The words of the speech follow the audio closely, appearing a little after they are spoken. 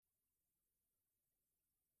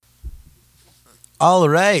All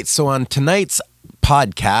right. So on tonight's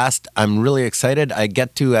podcast, I'm really excited. I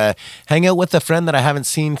get to hang out with a friend that I haven't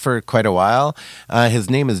seen for quite a while. His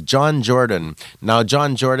name is John Jordan. Now,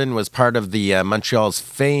 John Jordan was part of the Montreal's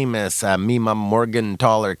famous Mima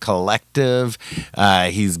Morgentaler Collective.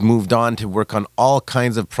 He's moved on to work on all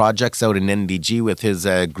kinds of projects out in NDG with his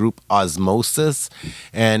group Osmosis.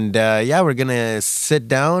 And we're going to sit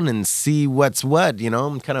down and see what's what,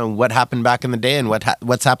 kind of what happened back in the day and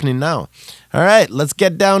what's happening now. All right, let's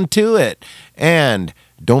get down to it. And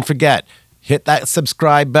don't forget, hit that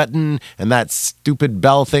subscribe button and that stupid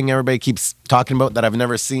bell thing everybody keeps talking about that I've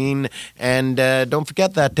never seen. And don't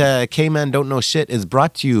forget that K-Man Don't Know Shit is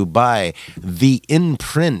brought to you by The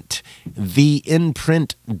Inprint.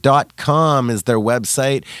 TheInprint.com is their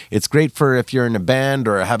website. It's great for if you're in a band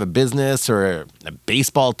or have a business or a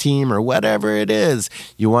baseball team or whatever it is.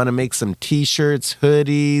 You want to make some t-shirts,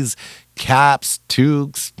 hoodies, caps,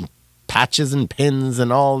 toques, patches and pins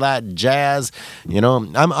and all that jazz.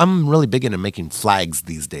 I'm really big into making flags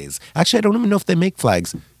these days. Actually, I don't even know if they make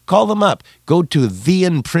flags. Call them up. Go to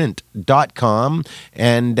theinprint.com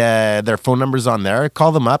and their phone number's on there.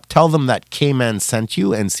 Call them up. Tell them that K-Man sent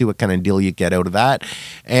you and see what kind of deal you get out of that.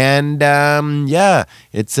 And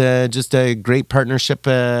it's just a great partnership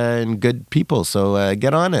and good people. So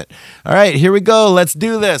get on it. All right, here we go. Let's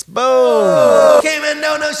do this. Boom. K-Man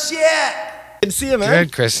Don't Know Shit. Good to see you, man.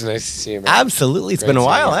 Good, Chris. Nice to see you, man. Absolutely. It's been a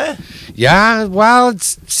while, eh? Yeah, well, it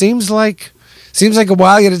seems like a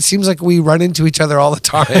while, yet it seems like we run into each other all the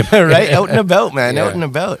time. Right? Out and about, man. Yeah. Out and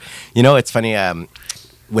about. It's funny,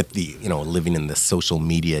 with the, living in the social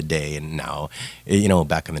media day and now,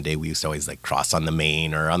 back in the day we used to always like cross on the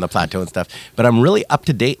main or on the plateau and stuff. But I'm really up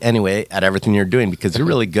to date anyway at everything you're doing because you're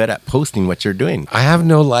really good at posting what you're doing. I have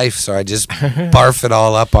no life, so I just barf it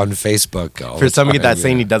all up on Facebook. For somebody that's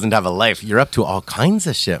saying he doesn't have a life, you're up to all kinds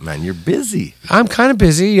of shit, man. You're busy. I'm kind of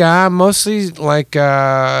busy, yeah. Mostly like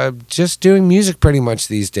just doing music pretty much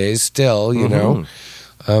these days still, you know.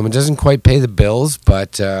 It doesn't quite pay the bills,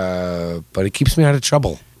 but it keeps me out of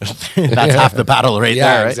trouble. That's half the battle there, right?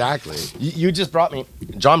 Yeah, exactly. You just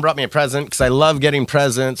John brought me a present because I love getting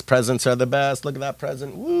presents. Presents are the best. Look at that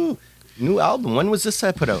present. Woo! New album. When was this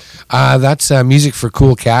put out? That's Music for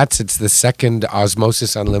Cool Cats. It's the second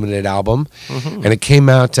Osmosis Unlimited album. And it came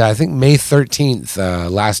out, I think, May 13th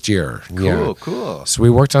last year. Cool. So we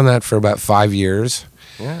worked on that for about 5 years.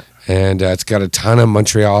 Yeah. And it's got a ton of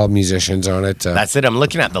Montreal musicians on it. That's it. I'm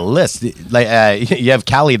looking at the list. Like you have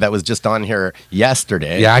Callie that was just on here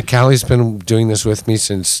yesterday. Yeah, Callie's been doing this with me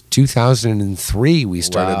since 2003. We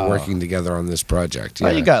started working together on this project. Yeah.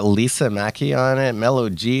 Well, you got Lisa Mackey on it, Mello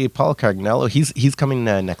G, Paul Cargnello. He's coming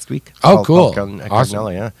next week. Oh, cool. Paul awesome.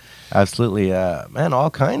 Cargnello, yeah. Absolutely. Man,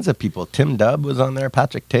 all kinds of people. Tim Dubb was on there,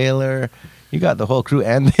 Patrick Taylor. You got the whole crew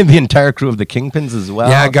and the entire crew of the Kingpins as well.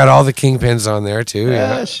 Yeah, I got all the Kingpins on there too.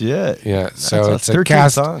 Yeah, shit. Yeah, so it's a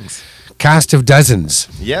songs. Cast of dozens.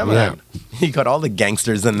 Yeah, man. Yeah. You got all the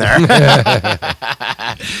gangsters in there.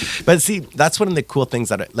 But see, that's one of the cool things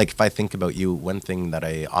that, if I think about you, one thing that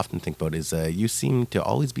I often think about is you seem to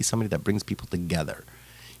always be somebody that brings people together.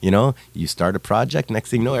 You start a project, next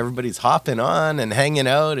thing you know, everybody's hopping on and hanging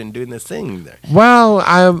out and doing this thing there. Well,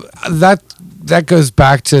 that goes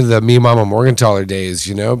back to the Me Mama Morgentaler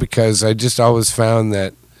days, because I just always found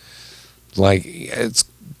that, it's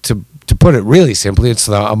to put it really simply, it's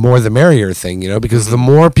a more the merrier thing, because the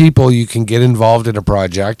more people you can get involved in a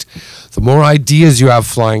project, the more ideas you have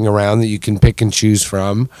flying around that you can pick and choose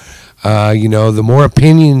from. The more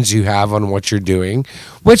opinions you have on what you're doing,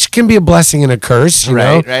 which can be a blessing and a curse, you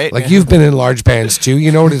know? Right. Like you've been in large bands too.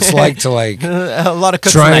 You know what it's like to a lot of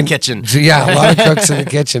cooks in that kitchen. Yeah, a lot of cooks in the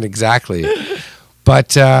kitchen, exactly.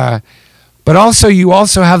 But also you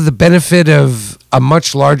also have the benefit of a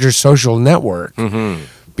much larger social network.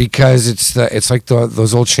 Because it's like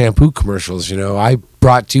those old shampoo commercials, I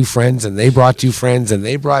brought 2 friends and they brought 2 friends and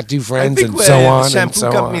they brought 2 friends and so on and so on.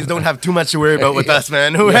 Shampoo companies don't have too much to worry about with us,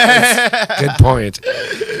 man. Yes, good point.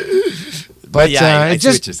 But yeah, I see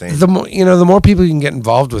what you're saying. The more people you can get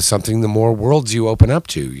involved with something, the more worlds you open up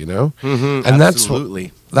to, And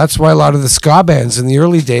absolutely. That's why a lot of the ska bands in the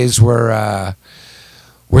early days were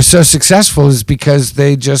so successful, is because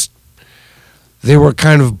they were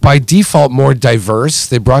kind of by default more diverse.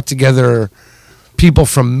 They brought together people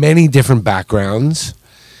from many different backgrounds,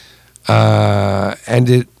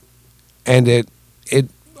 and it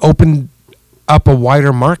opened up a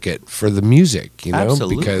wider market for the music,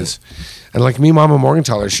 Absolutely. Because, and like Me Mama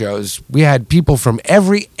Morgentaler shows, we had people from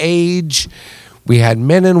every age. We had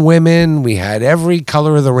men and women. We had every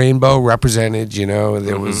color of the rainbow represented.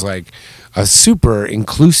 There was like a super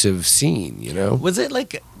inclusive scene. Was it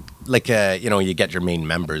like like you get your main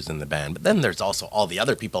members in the band, but then there's also all the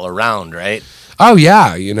other people around, right? Oh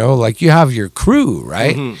yeah, like you have your crew,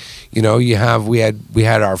 right? We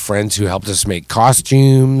had our friends who helped us make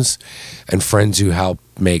costumes, and friends who helped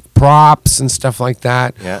make props and stuff like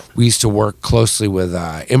that. Yeah. We used to work closely with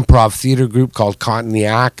an improv theater group called Caught in the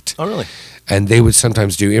Act. Oh, really? And they would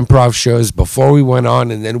sometimes do improv shows before we went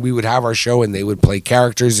on, and then we would have our show, and they would play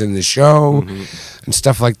characters in the show and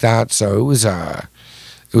stuff like that. So it was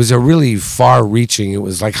a really far-reaching. It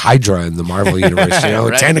was like Hydra in the Marvel universe,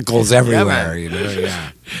 Right. Tentacles everywhere, man.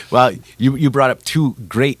 Yeah. Well, you brought up two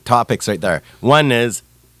great topics right there. One is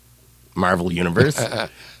Marvel Universe.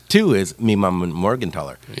 Two is Me Mom and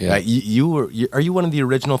Morgenthaler. Yeah. Are you one of the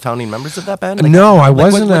original founding members of that band? No, I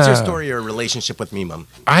wasn't. What's your story or relationship with Me Mom?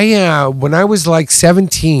 When I was like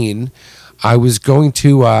 17, I was going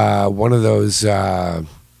to one of those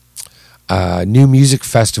new music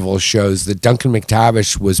festival shows that Duncan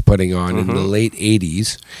McTavish was putting on in the late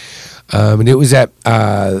 80s. And it was at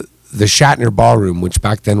the Shatner Ballroom, which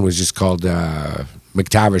back then was just called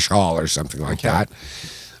McTavish Hall or something like that.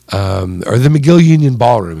 Or the McGill Union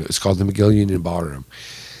Ballroom. It was called the McGill Union Ballroom.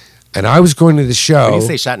 And I was going to the show. When you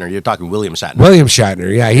say Shatner, you're talking William Shatner. William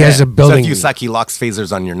Shatner, yeah. He has a building. So if you suck, he locks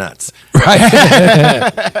phasers on your nuts. Right.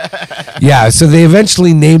 Yeah, so they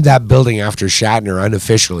eventually named that building after Shatner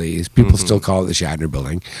unofficially. People still call it the Shatner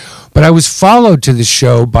Building. But I was followed to the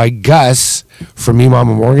show by Gus from Me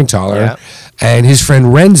Mama Morgenthaler and his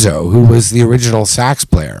friend Renzo, who was the original sax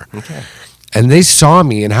player. Okay. And they saw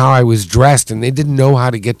me and how I was dressed, and they didn't know how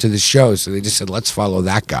to get to the show, so they just said, let's follow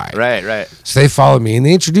that guy. Right. So they followed me, and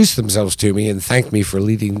they introduced themselves to me and thanked me for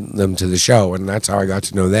leading them to the show, and that's how I got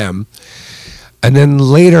to know them. And then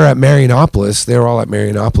later at Marianopolis, they were all at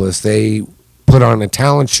Marianopolis, they put on a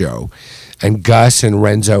talent show, and Gus and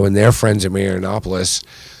Renzo and their friends at Marianopolis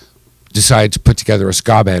decided to put together a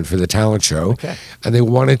ska band for the talent show. Okay. And they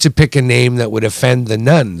wanted to pick a name that would offend the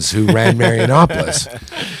nuns who ran Marianopolis.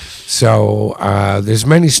 So there's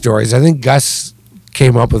many stories. I think Gus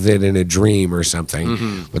came up with it in a dream or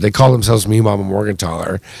something, but they called themselves Me Mama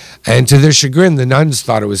Morgenthaler. And to their chagrin, the nuns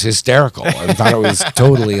thought it was hysterical and thought it was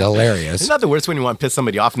totally hilarious. Isn't that the worst when you want to piss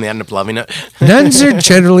somebody off and they end up loving it? Nuns are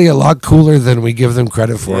generally a lot cooler than we give them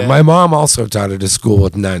credit for. Yeah. My mom also taught at a school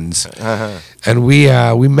with nuns. And we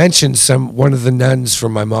mentioned one of the nuns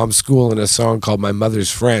from my mom's school in a song called My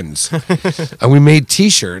Mother's Friends. And we made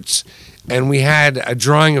T-shirts. And we had a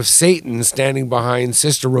drawing of Satan standing behind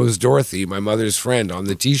Sister Rose Dorothy, my mother's friend, on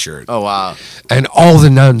the T-shirt. Oh, wow. And all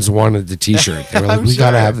the nuns wanted the T-shirt. They were like, we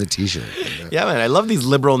got to sure. have the T-shirt. Yeah, man, I love these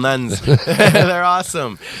liberal nuns. They're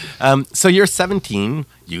awesome. So you're 17.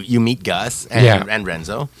 You meet Gus and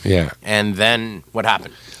Renzo. Yeah. And then what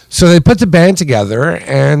happened? So they put the band together,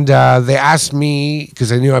 and they asked me,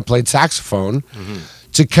 because I knew I played saxophone,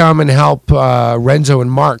 to come and help Renzo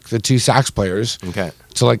and Mark, the two sax players. Okay.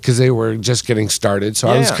 So because they were just getting started. So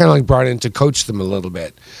I was Yeah. kind of like brought in to coach them a little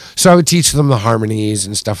bit. So I would teach them the harmonies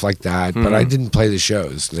and stuff like that, but I didn't play the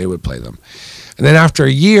shows. They would play them. And then after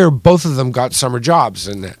a year, both of them got summer jobs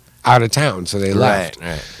and out of town, so they left.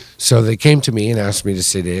 Right. So they came to me and asked me to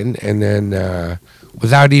sit in, and then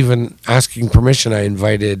without even asking permission, I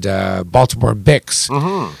invited Baltimore Bix,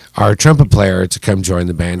 our trumpet player, to come join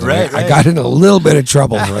the band. And Right. I got in a little bit of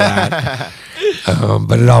trouble for that,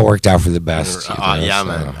 but it all worked out for the best. Yeah, so,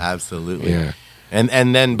 man, absolutely. Yeah.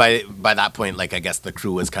 And then by that point, like I guess the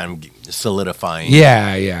crew was kind of solidifying.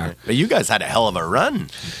 Yeah. But you guys had a hell of a run.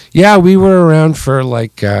 Yeah, we were around for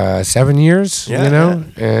like 7 years, Yeah,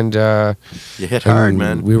 and You hit hard,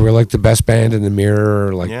 man. we were like the best band in the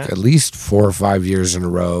Mirror, like Yeah. at least 4 or 5 years in a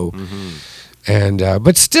row, and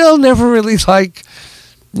but still never really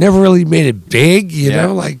made it big, you Yeah.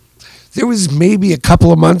 know. Like there was maybe a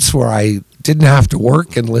couple of months where I didn't have to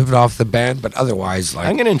work and lived off the band, but otherwise, like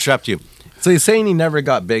I'm going to interrupt you. So you're saying he never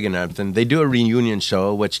got big enough, and they do a reunion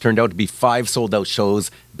show, which turned out to be 5 sold-out shows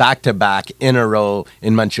back-to-back in a row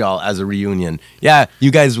in Montreal as a reunion. Yeah, you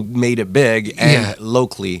guys made it big, and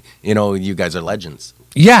locally, you guys are legends.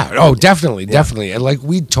 yeah, oh, definitely, and like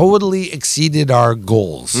we totally exceeded our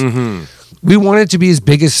goals. We wanted to be as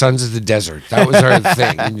big as Sons of the Desert. That was our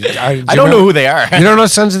thing. I don't know who they are. You don't know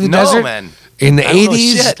Sons of the No, Desert? man. In the I don't know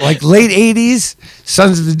 80s, shit. like late 80s,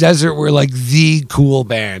 Sons of the Desert were like the cool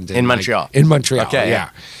band. In like, Montreal. in Montreal, Okay. yeah.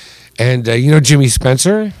 And you know Jimmy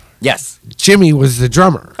Spencer? Yes. Jimmy was the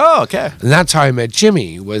drummer. Oh, okay. And that's how I met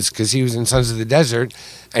Jimmy, was because he was in Sons of the Desert,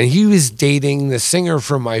 and he was dating the singer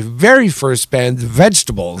from my very first band, The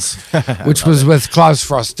Vegetables, which was with Klaus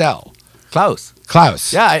Frostel. Klaus.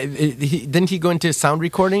 Yeah, didn't he go into sound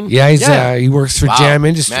recording? Yeah, he works for Jam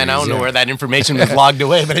Industries. Man, I don't know where that information was logged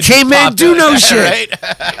away, but it Hey, man, do no shit.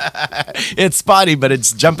 Right? It's spotty, but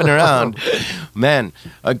it's jumping around. Man,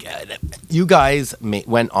 you guys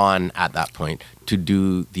went on at that point to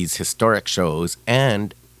do these historic shows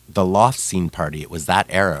and the Loft Scene Party. It was that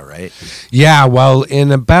era, right? Yeah, well,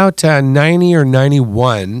 in about 90 or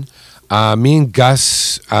 91, me and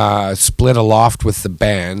Gus split a loft with the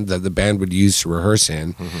band that the band would use to rehearse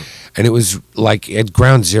in. And it was like at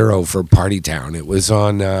ground zero for Party Town. It was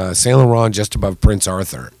on Saint Laurent, just above Prince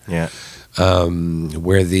Arthur. Yeah.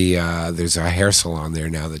 Where there's a hair salon there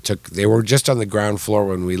now they were just on the ground floor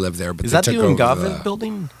when we lived there. But Is they that the took over Ungava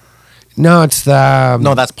building? No, it's the...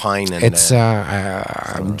 No, that's Pine. And, it's,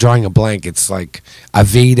 I'm drawing a blank. It's like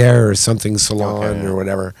Aveda or something salon or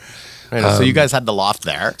whatever. Right, so you guys had the loft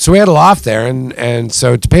there. So we had a loft there, and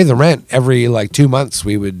so to pay the rent, every like 2 months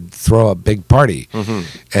we would throw a big party,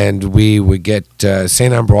 and we would get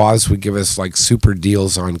Saint Ambroise would give us like super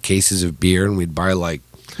deals on cases of beer, and we'd buy like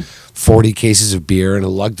 40 cases of beer and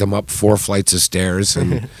lug them up 4 flights of stairs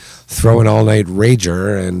and throw an all-night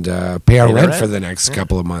rager and pay our rent for the next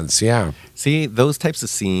couple of months. Yeah. See, those types of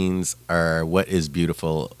scenes are what is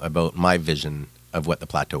beautiful about my vision of what the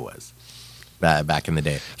Plateau was. Back in the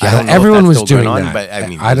day, yeah, everyone was doing that. But I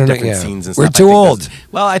mean, I don't know. Different Yeah. scenes and We're stuff. too old.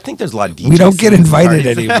 Well, I think there's a lot of DJs. We don't get invited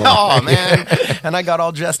anymore. Oh man, and I got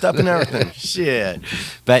all dressed up and everything. Shit.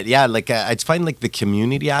 But yeah, like I just find like the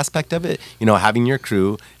community aspect of it. You know, having your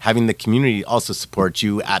crew, having the community also support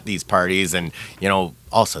you at these parties, and you know.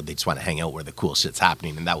 Also, they just want to hang out where the cool shit's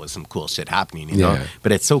happening, and that was some cool shit happening, you know?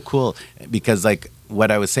 But it's so cool because, like,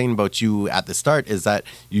 what I was saying about you at the start is that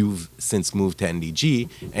you've since moved to NDG,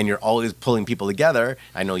 and you're always pulling people together.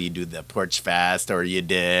 I know you do the Porch Fest, or you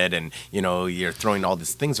did, and, you know, you're throwing all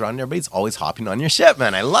these things around, and everybody's always hopping on your ship,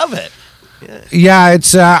 man. I love it. Yeah,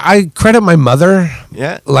 it's I credit my mother.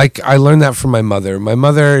 Yeah. Like I learned that from my mother. My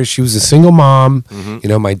mother, she was a single mom. You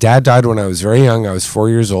know, my dad died when I was very young. I was 4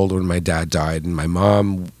 years old when my dad died, and my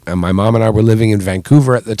mom and I were living in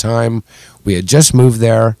Vancouver at the time. We had just moved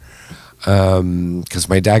there because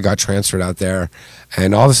my dad got transferred out there,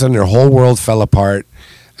 and all of a sudden her whole world fell apart.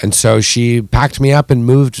 And so she packed me up and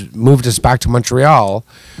moved us back to Montreal,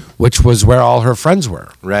 which was where all her friends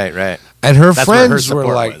were. Right. And her That's friends where her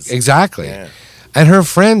were like, was. exactly. Yeah. And her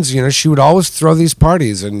friends, you know, she would always throw these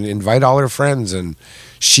parties and invite all her friends. And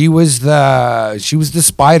she was the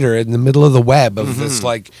spider in the middle of the web of this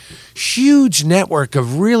like huge network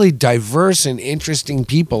of really diverse and interesting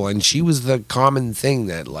people. And she was the common thing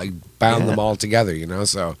that like bound them all together, you know?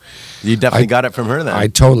 So You definitely got it from her then. I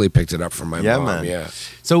totally picked it up from my mom. Man. Yeah.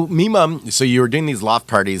 So so you were doing these loft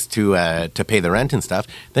parties to pay the rent and stuff.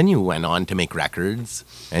 Then you went on to make records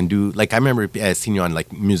and do like I remember seeing you on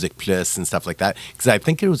like Music Plus and stuff like that because I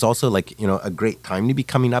think it was also like you know a great time to be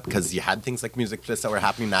coming up because you had things like Music Plus that were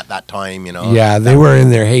happening at that time. You know. Yeah, they were in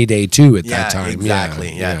their heyday too at that time.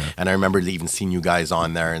 Exactly. Yeah. And I remember even seeing you guys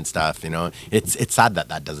on there and stuff. You know, it's sad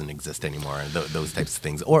that doesn't exist anymore. Those types of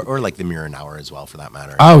things, or like the Mirror Hour as well, for that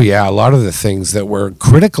matter. Oh yeah, a lot of the things that were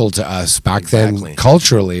critical to us back then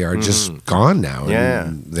culturally are just gone now. Yeah,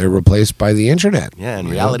 and they're replaced by the internet. Yeah, and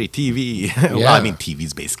reality TV. Well, I mean,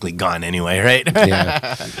 TV's basically gone anyway, right?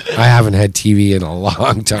 Yeah, I haven't had TV in a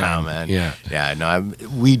long time. Oh man. Yeah. No,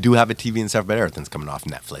 we do have a TV and stuff, but everything's coming off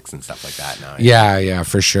Netflix and stuff like that now. Yeah,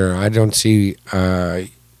 for sure. I don't see.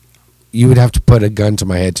 You would have to put a gun to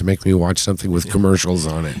my head to make me watch something with commercials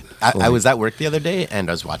on it. I was at work the other day and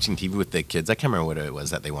I was watching TV with the kids. I can't remember what it was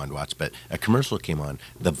that they wanted to watch, but a commercial came on.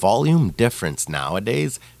 The volume difference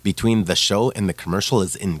nowadays between the show and the commercial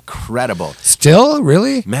is incredible. Still?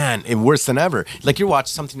 Really? Man, and worse than ever. Like you're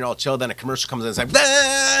watching something, you're all chill, then a commercial comes in and it's like,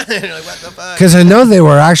 ah! And you're like, what the fuck? Because I know they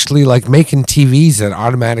were actually like making TVs that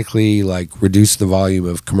automatically like reduce the volume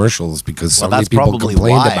of commercials because so many people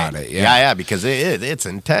complained about it. Yeah, because it's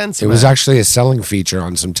intense. It was actually a selling feature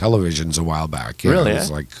on some televisions a while back. Yeah, really? It was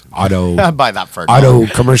like auto buy that for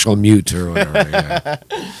commercial mute or whatever. Yeah.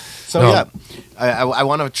 So I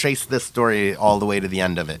want to trace this story all the way to the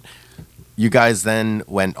end of it. You guys then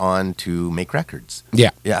went on to make records. Yeah.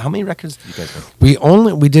 How many records did you guys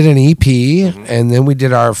make? We did an EP and then we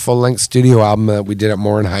did our full length studio album that we did at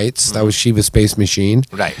Morin Heights. That was Shiva Space Machine.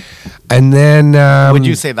 Right. And then would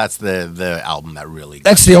you say that's the album that really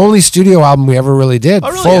that's the only studio album we ever really did. Oh,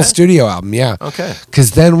 really? Full studio album, yeah. Okay.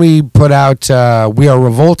 Because then we put out We Are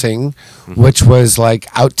Revolting, which was like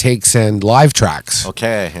outtakes and live tracks.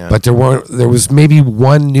 Okay. Yeah. But there was maybe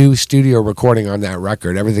one new studio recording on that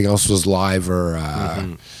record. Everything else was live or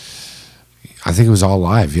I think it was all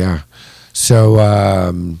live, yeah.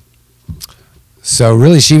 So So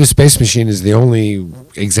really, Shiva Space Machine is the only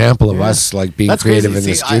example of us like being That's creative crazy.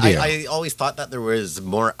 in the See, studio. I always thought that there was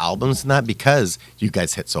more albums than that because you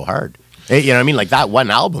guys hit so hard. You know what I mean? Like that one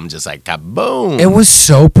album, just like kaboom. It was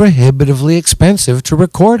so prohibitively expensive to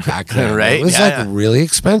record back then. Right? It was really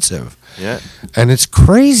expensive. Yeah. And it's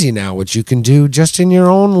crazy now what you can do just in your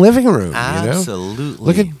own living room. You know? Absolutely.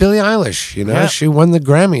 Look at Billie Eilish. You know, Yeah. she won the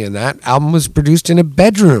Grammy, and that album was produced in a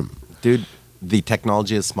bedroom. Dude, the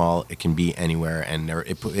technology is small. It can be anywhere, and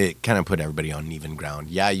it kind of put everybody on even ground.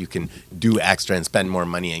 Yeah, you can do extra and spend more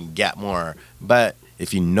money and get more, but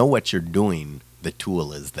if you know what you're doing, the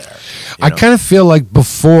tool is there. I kind of feel like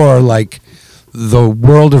before, like the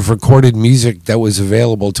world of recorded music that was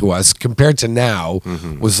available to us compared to now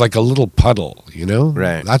was like a little puddle, you know?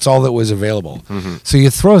 Right. That's all that was available. So you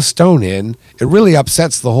throw a stone in, it really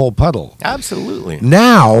upsets the whole puddle. Absolutely.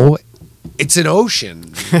 Now, it's an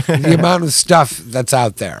ocean, the amount of stuff that's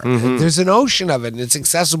out there. There's an ocean of it, and it's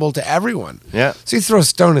accessible to everyone. Yeah. So you throw a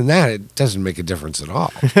stone in that, it doesn't make a difference at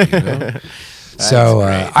all. You know? So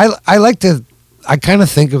great. I like to, I kind of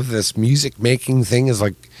think of this music making thing as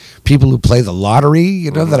like people who play the lottery, you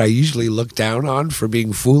know, that I usually look down on for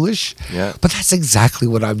being foolish. Yeah. But that's exactly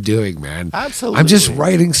what I'm doing, man. Absolutely. I'm just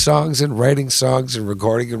writing songs and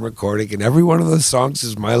recording, and every one of those songs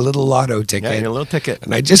is my little lotto ticket. Yeah, your little ticket.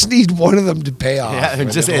 And I just need one of them to pay off. Yeah, and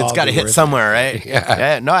it's it'll all got to be hit worth somewhere, right?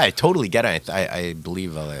 Yeah. No, I totally get it. I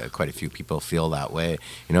believe quite a few people feel that way.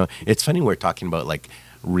 You know, it's funny we're talking about like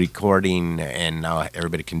recording and now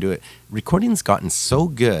everybody can do it. Recording's gotten so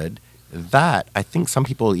good that I think some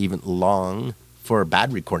people even long for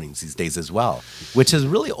bad recordings these days as well, which has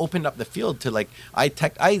really opened up the field to like I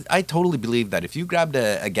totally believe that if you grabbed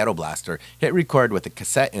a ghetto blaster, hit record with a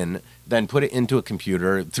cassette in, then put it into a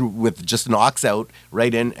computer with just an aux out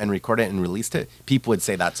right in and record it and released it, people would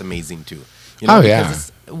say that's amazing too. You know, Oh, yeah.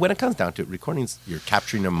 because when it comes down to it, recordings, you're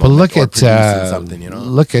capturing a But moment look or at producing something, you know.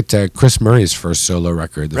 look at Chris Murray's first solo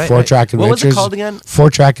record, the Right, Four-Track right. What was Adventures. it called again?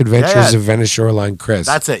 Four-Track Adventures Yeah. of Venice Shoreline Chris.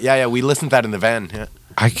 That's it. Yeah, we listened to that in the van. Yeah.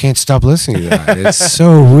 I can't stop listening to that. It's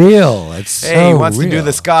so real. It's so Hey, he wants to do real.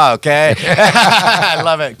 the ska, okay? I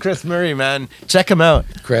love it. Chris Murray, man. Check him out.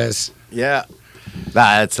 Chris. Yeah.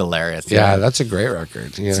 That's hilarious. Yeah, that's a great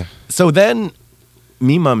record. Yeah. So then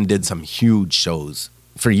Me Mum did some huge shows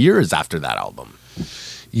for years after that album.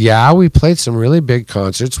 Yeah, we played some really big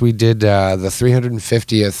concerts. We did the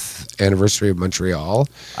 350th anniversary of Montreal.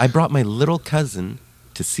 I brought my little cousin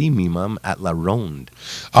to see Me Mum at La Ronde.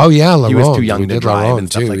 Oh, yeah, La He Ronde. was too young we to did La drive Ronde and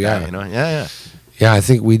stuff too, like yeah. that, you know? Yeah. Yeah, I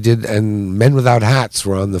think we did, and Men Without Hats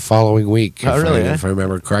were on the following week, Oh, really, eh? if I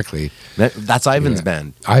remember correctly. That's Ivan's Yeah.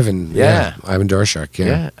 band. Ivan, Yeah. Ivan Dorshak,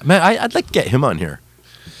 Yeah. Man, I'd like to get him on here.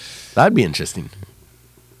 That'd be interesting.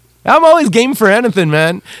 I'm always game for anything,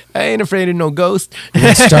 man. I ain't afraid of no ghost.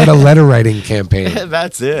 Let's start a letter writing campaign.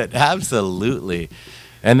 That's it. Absolutely.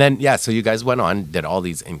 And then, yeah, so you guys went on, did all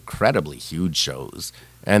these incredibly huge shows,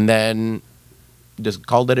 and then just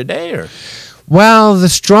called it a day, or? Well, the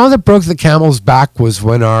straw that broke the camel's back was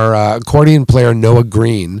when our accordion player, Noah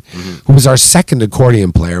Green, who was our second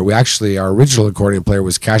accordion player, our original accordion player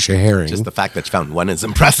was Kasia Herring. Just the fact that you found one is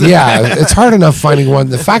impressive. Yeah, it's hard enough finding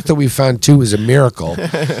one. The fact that we found two is a miracle.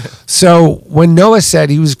 So when Noah said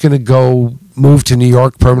he was going to go move to New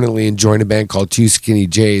York permanently and join a band called Two Skinny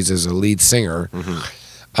Jays as a lead singer,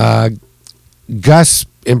 Gus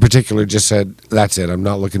in particular just said, that's it, I'm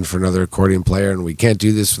not looking for another accordion player, and we can't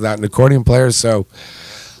do this without an accordion player, so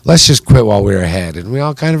let's just quit while we're ahead. And we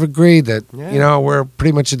all kind of agreed that, Yeah. you know, we're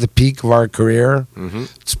pretty much at the peak of our career.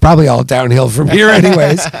 It's probably all downhill from here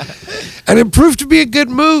anyways. And it proved to be a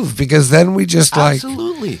good move, because then we just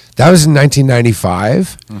Absolutely. that was in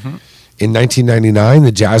 1995. In 1999,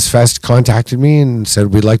 the Jazz Fest contacted me and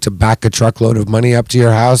said, we'd like to back a truckload of money up to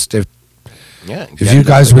your house Yeah. if you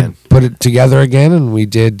guys would put it together again. And we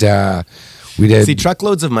did. See,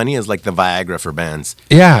 truckloads of money is like the Viagra for bands.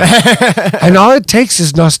 Yeah. And all it takes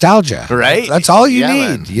is nostalgia. Right? That's all you Yeah, need.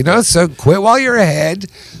 man. You know, so quit while you're ahead,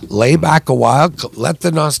 lay back a while, let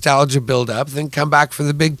the nostalgia build up, then come back for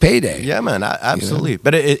the big payday. Yeah, man, absolutely.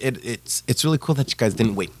 But it's really cool that you guys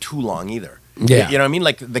didn't wait too long either. Yeah. You know what I mean?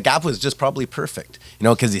 Like, the gap was just probably perfect, you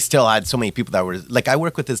know, because he still had so many people that were, like, I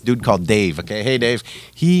work with this dude called Dave, okay? Hey, Dave.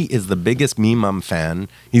 He is the biggest Me Mum fan.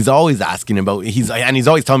 He's always asking about, he's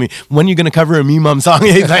always telling me, when are you going to cover a Me Mum song?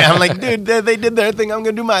 I'm like, dude, they did their thing. I'm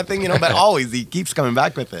going to do my thing, you know, but always he keeps coming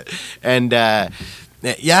back with it. And,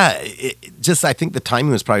 yeah, I think the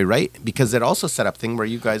timing was probably right, because it also set up a thing where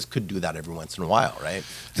you guys could do that every once in a while, right?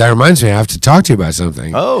 That reminds me, I have to talk to you about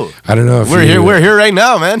something. Oh. I don't know if We're here right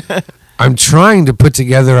now, man. I'm trying to put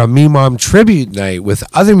together a Me Mom tribute night with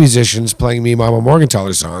other musicians playing Me Mama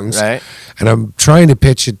Morgenthaler songs. Right. And I'm trying to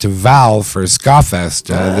pitch it to Val for Ska-Fest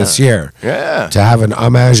this year. Yeah. To have an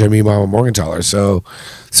homage to Me Mama Morgenthaler.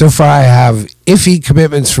 So far I have iffy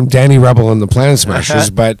commitments from Danny Rebel and the Planet Smashers,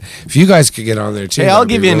 but if you guys could get on there too. Hey, I'll that'd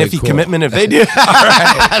give be you an really iffy cool. commitment if they do. All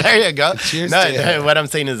right. There you go. Cheers No, to you. what I'm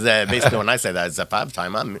saying is basically when I say that, it's a pub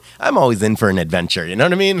time. I'm always in for an adventure. You know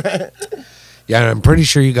what I mean? Yeah, and I'm pretty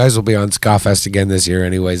sure you guys will be on Ska-Fest again this year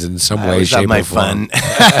anyways in some I way, always have shape, my or form. fun.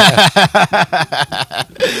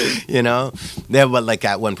 You know? Yeah, but like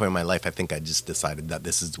at one point in my life, I think I just decided that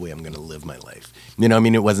this is the way I'm going to live my life. You know what I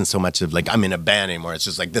mean? It wasn't so much of like I'm in a band anymore. It's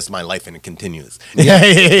just like this is my life and it continues. Yeah.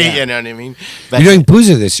 You know what I mean? But, You're doing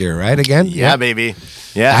Pooza this year, right? Again? yeah, baby.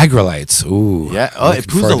 Yeah. Agrolites. Ooh. Yeah. Oh, looking it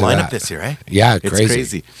proves forward the to lineup that. this year, right? Yeah, It's crazy.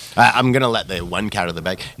 crazy. I'm going to let the one cat out of the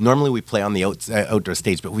bag. Normally we play on the outdoor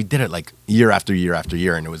stage, but we did it like year after year after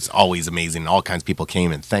year, and it was always amazing. All kinds of people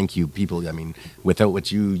came, and thank you, people. I mean, without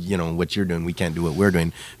what what you're doing, we can't do what we're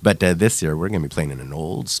doing. But this year we're going to be playing in an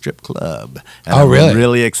old strip club. And Oh, really? I'm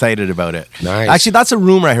really excited about it. Nice. Actually, that's a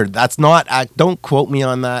rumor I heard. That's not. Don't quote me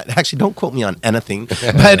on that. Actually, don't quote me on anything.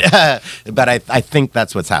 But I think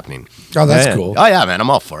that's what's happening. Oh, that's Yeah. cool. Oh yeah, man, I'm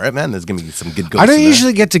all for it, man. There's gonna be some good ghosts. I don't in there.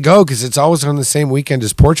 usually get to go because it's always on the same weekend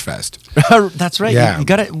as Porch Fest. That's right. Yeah. You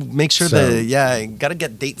gotta make sure So- you gotta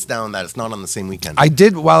get dates down that it's not on the same weekend. I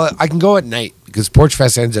did, well, I can go at night because Porch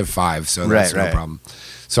Fest ends at 5, so that's Right, no right. problem.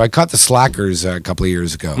 So I caught the Slackers a couple of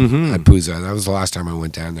years ago at Pooza. That was the last time I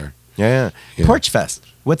went down there. yeah. Yeah. Porch Fest.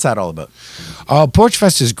 What's that all about? Oh, Porch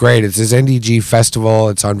Fest is great. It's this NDG festival.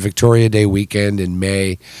 It's on Victoria Day weekend in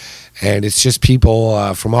May. And it's just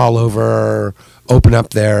people from all over open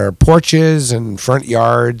up their porches and front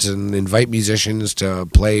yards and invite musicians to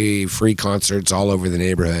play free concerts all over the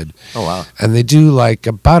neighborhood. Oh wow. And they do like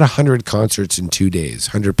about 100 concerts in 2 days,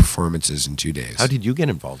 100 performances in 2 days. How did you get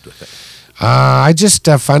involved with it? I just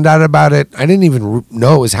found out about it. I didn't even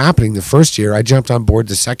know it was happening the first year. I jumped on board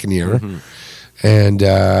the second year and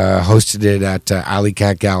hosted it at Alley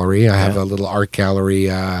Cat Gallery. I have a little art gallery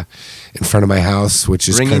in front of my house, which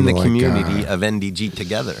is Bringing kind the of like, community of NDG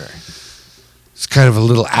together. it's kind of a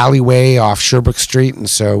little alleyway off Sherbrooke Street, and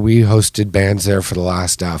so we hosted bands there for the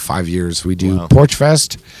last 5 years. We do Wow. Porch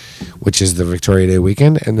Fest, which is the Victoria Day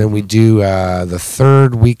weekend, and then we do the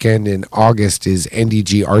third weekend in August is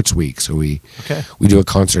NDG Arts Week. So we do a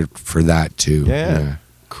concert for that too. Yeah.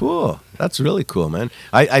 Cool. That's really cool, man.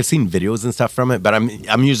 I've seen videos and stuff from it, but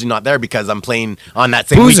I'm usually not there because I'm playing on that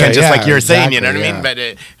same Pooza, weekend, just yeah, like you're saying. You know what exactly, I mean?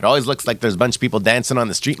 yeah. But it always looks like there's a bunch of people dancing on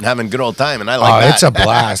the street and having a good old time, and I like Oh, that. it's a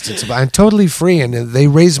blast. And totally free. And they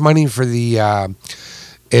raise money for the.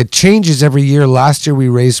 It changes every year. Last year we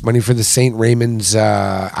raised money for the St. Raymond's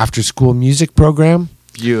after school music program.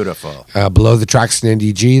 Beautiful. Below the tracks in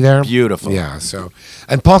NDG there. Beautiful. Yeah. So,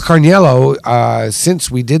 and Paul Carniello, since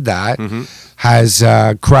we did that, Mm-hmm. has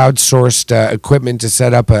crowdsourced equipment to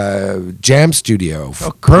set up a jam studio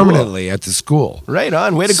Oh, cool. permanently at the school. Right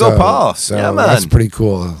on. Way to go, Paul. So yeah, man. that's pretty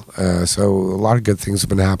cool. So a lot of good things have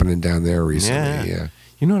been happening down there recently. Yeah.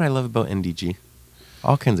 You know what I love about NDG?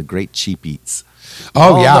 All kinds of great cheap eats.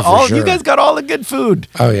 Oh yeah, for sure. You guys got all the good food.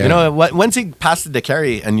 Oh, yeah. You know, once you pass it to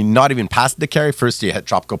Kerry, and you not even past it to Kerry, first you hit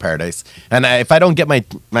Tropical Paradise. And if I don't get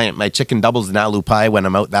my chicken doubles and aloo pie when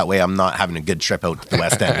I'm out that way, I'm not having a good trip out to the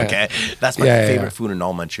West End. Okay, that's my Yeah, favorite yeah. food in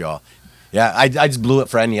all Montreal. Yeah, I just blew it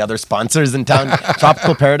for any other sponsors in town.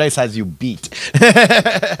 Tropical Paradise has you beat.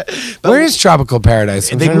 Where is Tropical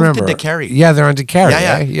Paradise? I'm They trying to moved to remember. DeCarry. Yeah, they're on DeCarry.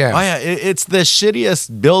 Yeah. Yeah. Oh yeah, it's the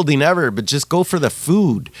shittiest building ever, but just go for the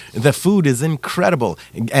food. The food is incredible.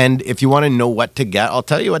 And if you want to know what to get, I'll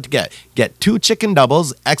tell you what to get. Get 2 chicken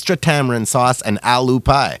doubles, extra tamarind sauce, and aloo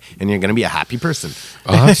pie, and you're gonna be a happy person.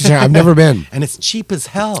 I'll have to check. I've never been. And it's cheap as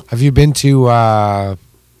hell. Have you been to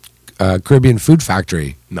Caribbean Food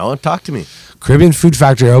Factory? No, talk to me. Caribbean Food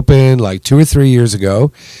Factory opened like 2 or 3 years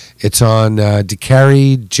ago. It's on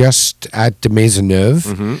DeCarry, just at de Maisonneuve.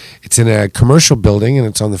 Mm-hmm. It's in a commercial building, and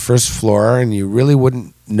it's on the first floor, and you really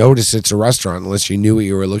wouldn't notice it's a restaurant unless you knew what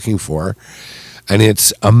you were looking for. And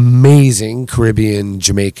it's amazing Caribbean,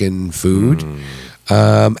 Jamaican food.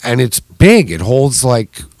 And it's big. It holds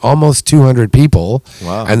like almost 200 people.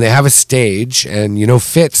 Wow. And they have a stage, and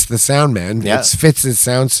Fitz, the sound man, Yeah. it's Fitz's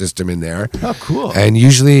sound system in there. Oh, cool. And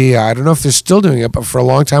usually, I don't know if they're still doing it, but for a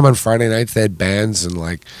long time on Friday nights, they had bands and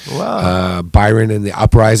like Wow. Byron and the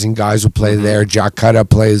Uprising guys will play there. Jack Cutta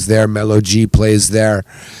plays there. Mellow G plays there.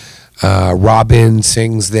 Robin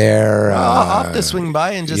sings there. I'll have to swing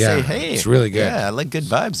by and just yeah, say, hey. it's really good. Yeah, I like good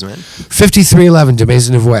vibes, man. 5311 de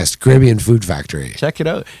Maisonneuve West, Caribbean Food Factory. Check it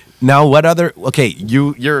out. Now, what other? Okay,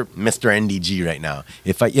 you're Mr. NDG right now.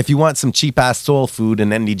 If you want some cheap ass soul food in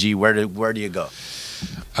NDG, where do you go?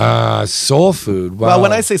 Soul food. Well,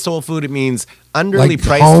 when I say soul food, it means underly Like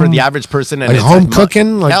priced home- for the average person, and like it's home like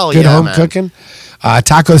cooking, like hell good yeah, home man. cooking.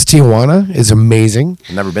 Tacos Tijuana is amazing.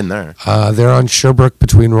 I've never been there. They're on Sherbrooke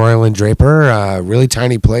between Royal and Draper. Really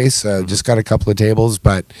tiny place. Just got a couple of tables,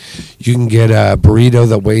 but you can get a burrito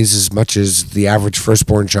that weighs as much as the average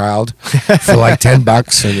firstborn child for like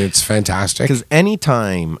 $10, and it's fantastic. Because any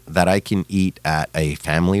time that I can eat at a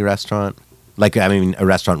family restaurant, a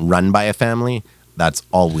restaurant run by a family, that's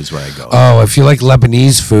always where I go. Oh, if you like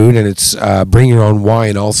Lebanese food, and it's bring your own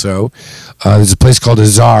wine also, there's a place called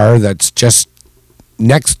Azar that's just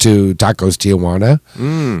next to Tacos Tijuana.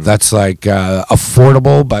 That's like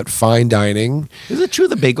affordable but fine dining. Is it true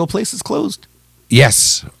the bagel place is closed?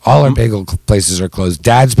 Yes, all our bagel places are closed.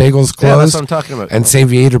 Dad's Bagels closed. Yeah, that's what I'm talking about. And St.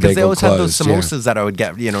 Viator Because they Bagel always closed. have those samosas that I would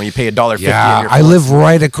get. You pay $1.50. Yeah, and you're I full. live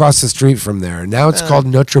right across the street from there. Now it's called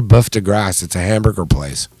Notre Boeuf de Grasse. It's a hamburger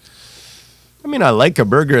place. I mean, I like a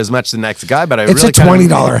burger as much as the next guy, but It's really a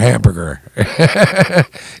 $20 hamburger.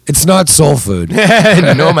 It's not soul food.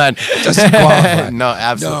 No, man. Just qualify. No,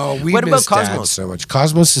 absolutely. No, we what about miss Dad Cosmos? so much.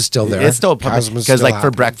 Cosmos is still there. It's still Cosmos because, still like, for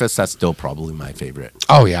happening. breakfast, that's still probably my favorite.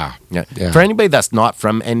 Oh yeah. Yeah. Yeah. For anybody that's not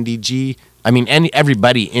from NDG, I mean,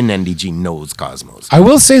 everybody in NDG knows Cosmos. I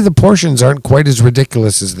will say the portions aren't quite as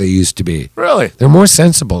ridiculous as they used to be. Really? They're more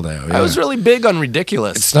sensible now. I was yeah. really big on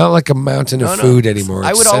ridiculous. It's not like a mountain of food anymore. I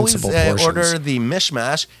It's would always sensible portions. order the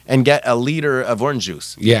mishmash and get a liter of orange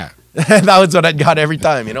juice. Yeah. That was what I got every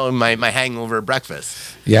time, my hangover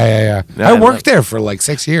breakfast. Yeah. Yeah, I I worked like- there for like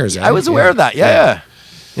 6 years. I was aware of that. Yeah.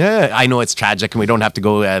 I know it's tragic, and we don't have to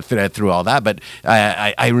go through all that. But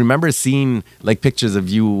I remember seeing like pictures of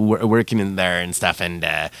you working in there and stuff. And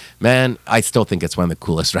man, I still think it's one of the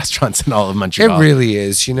coolest restaurants in all of It Montreal. really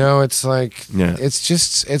is. It's like, Yeah.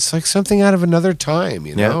 it's like something out of another time.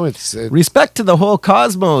 It's Respect to the whole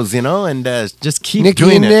Cosmos, and just keep Nicky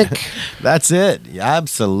doing and it. Nick. That's it. Yeah,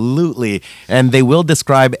 absolutely. And they will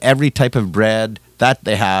describe every type of bread that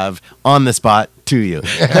they have on the spot to you.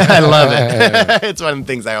 I love it. It's one of the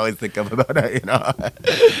things I always think of about it.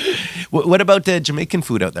 What about the Jamaican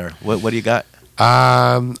food out there? What do you got?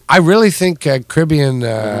 I really think Caribbean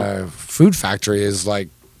Food Factory is like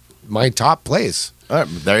my top place. All right,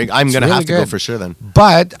 I'm going to really have to go good. for sure then.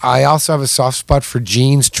 But I also have a soft spot for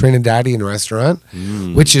Jean's Trinidadian restaurant,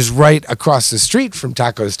 which is right across the street from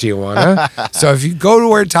Tacos Tijuana. So if you go to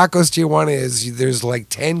where Tacos Tijuana is, there's like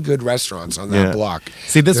 10 good restaurants on that Yeah. block.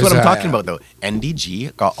 See, this is what I'm There's talking about, though.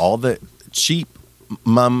 NDG got all the cheap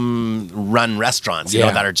mum-run restaurants,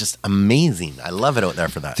 Yeah. that are just amazing. I love it out there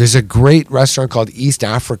for that. There's a great restaurant called East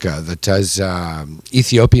Africa that does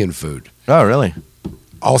Ethiopian food, Oh, really?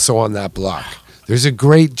 also on that block. There's a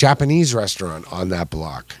great Japanese restaurant on that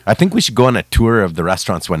block. I think we should go on a tour of the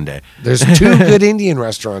restaurants one day. There's 2 good Indian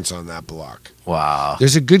restaurants on that block. Wow.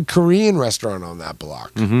 There's a good Korean restaurant on that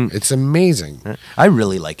block. It's amazing. I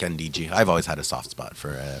really like NDG. I've always had a soft spot for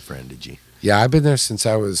NDG. Yeah, I've been there since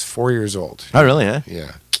I was 4 years old. Oh, really, huh?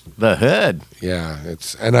 Yeah, The hood. yeah.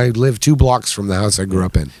 And I live 2 blocks from the house I grew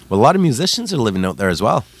up in. Well, a lot of musicians are living out there as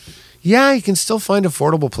well. Yeah, you can still find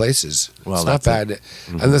affordable places. Well, it's not that's bad,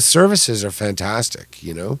 and the services are fantastic.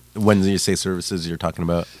 When you say services, you're talking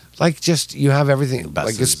about? Like just you have everything. Like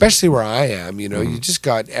Buses. especially where I am, you just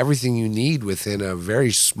got everything you need within a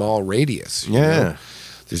very small radius. you Yeah. know?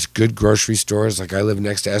 There's good grocery stores. Like I live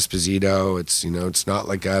next to Esposito. It's it's not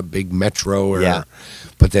like a big metro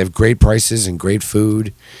but they have great prices and great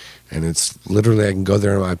food. And it's literally I can go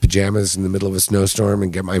there in my pajamas in the middle of a snowstorm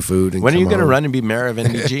and get my food. And When are you going to run and be mayor of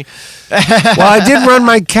NDG? Well, I did run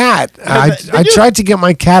my cat. I tried to get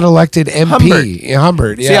my cat elected MP.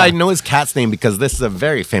 Humbert. Yeah. See, I know his cat's name because this is a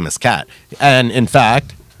very famous cat. And in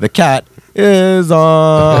fact, the cat is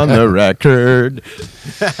on the record.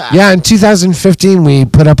 Yeah, in 2015, we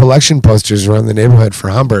put up election posters around the neighborhood for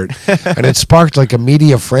Humbert, and it sparked like a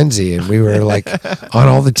media frenzy. And we were like on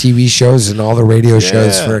all the TV shows and all the radio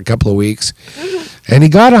shows Yeah. for a couple of weeks. And he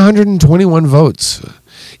got 121 votes,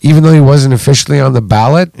 even though he wasn't officially on the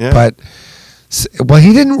ballot. Yeah. But, well,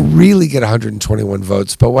 he didn't really get 121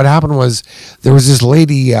 votes. But what happened was there was this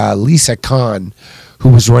lady, Lisa Khan, who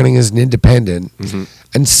was running as an independent.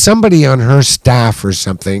 And somebody on her staff or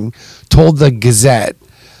something told the Gazette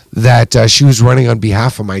that she was running on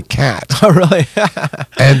behalf of my cat. Oh, really?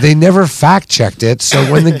 And they never fact checked it.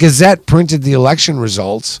 So when the Gazette printed the election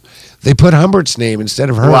results, they put Humbert's name instead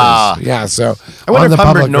of hers. Wow. Yeah, so I wonder on if the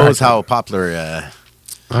Humbert public knows record- how popular.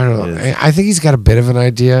 I don't know. is. I think he's got a bit of an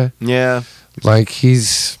idea. Yeah. Like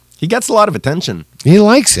he's He gets a lot of attention. He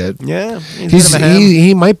likes it. Yeah. He's a bit of a ham.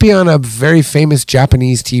 He might be on a very famous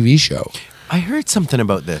Japanese TV show. I heard something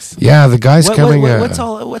about this. Yeah, the guy's coming. What's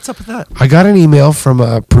up with that? I got an email from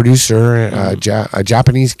a producer, a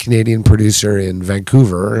Japanese Canadian producer in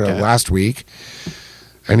Vancouver last week,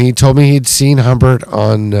 and he told me he'd seen Humbert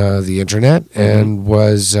on the internet and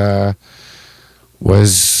was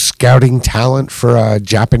scouting talent for a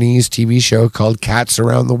Japanese TV show called Cats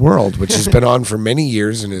Around the World, which has been on for many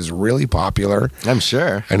years and is really popular. I'm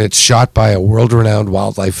sure. And it's shot by a world-renowned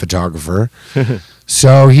wildlife photographer.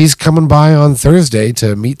 So he's coming by on Thursday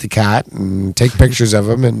to meet the cat and take pictures of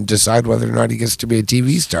him and decide whether or not he gets to be a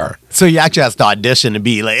TV star. So he actually has to audition to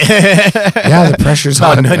be like... Yeah, the pressure's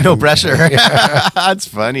on. No pressure. That's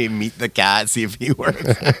funny. Meet the cat, see if he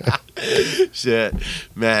works. Shit.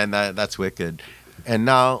 Man, that's wicked. And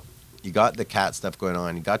now you got the cat stuff going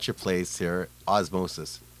on. You got your place here,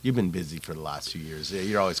 Osmosis. You've been busy for the last few years.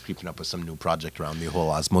 You're always creeping up with some new project around the whole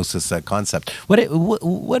Osmosis concept. What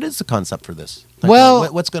is the concept for this? Like,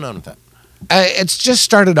 well, what's going on with that? It's just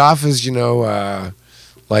started off as,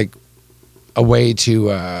 like a way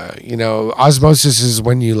to, osmosis is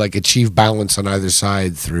when you like achieve balance on either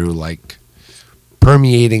side through like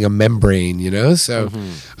permeating a membrane, So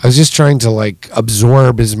I was just trying to like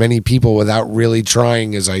absorb as many people without really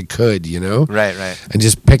trying as I could, Right. And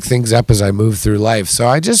just pick things up as I move through life. So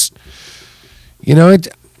I just,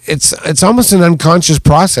 it's almost an unconscious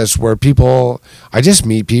process where I just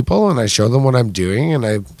meet people and I show them what I'm doing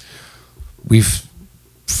and we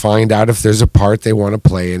find out if there's a part they want to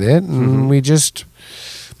play in it and we just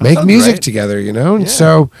make music together, And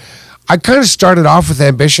so I kind of started off with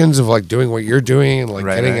ambitions of like doing what you're doing and like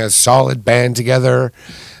getting a solid band together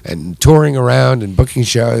and touring around and booking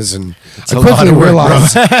shows. And I quickly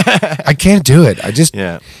realized I can't do it. I just,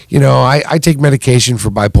 I take medication for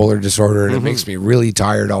bipolar disorder and it makes me really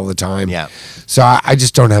tired all the time. Yeah. So I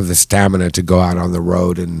just don't have the stamina to go out on the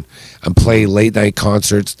road and play late night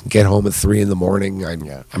concerts, get home at 3 a.m.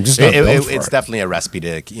 I'm just not built for it's it. definitely a recipe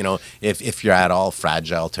to, if you're at all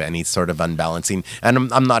fragile to any sort of unbalancing,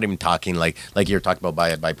 and I'm not even talking like you're talking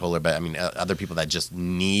about bipolar, but I mean other people that just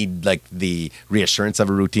need like the reassurance of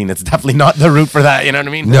a routine. It's definitely not the route for that. You know what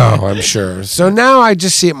I mean? No, I'm sure. So now I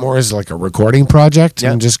just see it more as like a recording project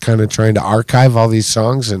and just kind of trying to archive all these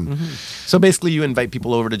songs and. So basically, you invite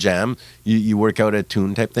people over to jam, you work out a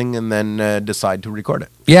tune type thing, and then decide to record it.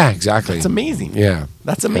 Yeah, exactly. That's amazing. Yeah,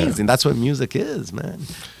 that's amazing. That's what music is, man.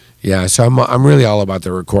 Yeah, so I'm really all about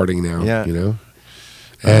the recording now. Yeah.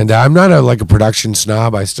 And I'm not a production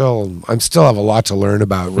snob. I still have a lot to learn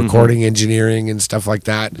about recording engineering and stuff like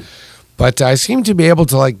that. But I seem to be able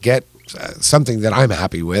to like get something that I'm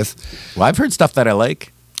happy with. Well, I've heard stuff that I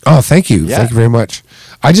like. Oh, thank you. Yeah. Thank you very much.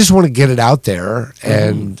 I just want to get it out there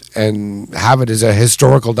and have it as a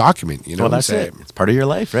historical document. Well, that's it. It's part of your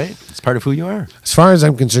life, right? It's part of who you are. As far as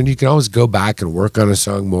I'm concerned, you can always go back and work on a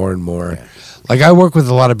song more and more. Yeah. Like I work with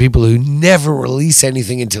a lot of people who never release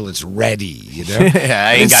anything until it's ready. Yeah,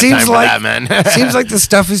 I ain't got time for that, man. It seems like the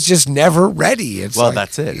stuff is just never ready. It's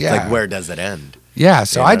that's it. Yeah. It's like, where does it end? Yeah,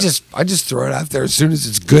 so I just throw it out there as soon as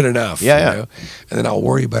it's good enough. Yeah. And then I'll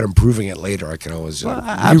worry about improving it later. I can always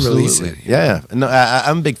re-release it. Yeah. No,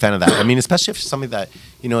 I'm a big fan of that. I mean, especially if you're somebody that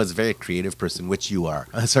is a very creative person, which you are.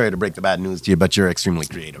 Sorry to break the bad news to you, but you're extremely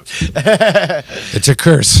creative. It's a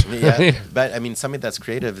curse. Yeah, but I mean, somebody that's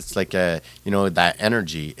creative, it's like that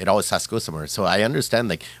energy. It always has to go somewhere. So I understand.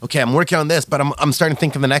 Like, okay, I'm working on this, but I'm starting to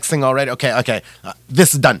think of the next thing already. Okay,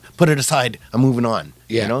 this is done. Put it aside. I'm moving on.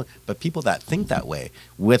 Yeah. But people that think that way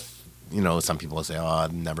with, some people will say, oh, I'll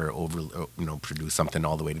never produce something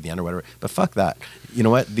all the way to the end or whatever. But fuck that. You know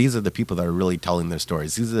what? These are the people that are really telling their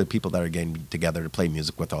stories. These are the people that are getting together to play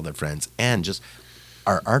music with all their friends and just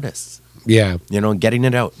are artists. Yeah. Getting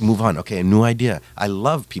it out, move on. Okay, a new idea. I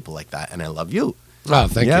love people like that, and I love you. Oh,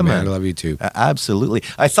 thank you, man. I love you too. Absolutely.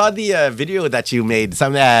 I saw the video that you made.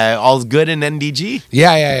 Something all's good in NDG.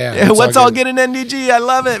 Yeah. What's all good in NDG? I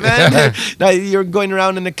love it, man. Now, you're going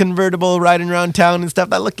around in a convertible, riding around town and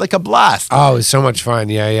stuff. That looked like a blast. Oh, it was so much fun.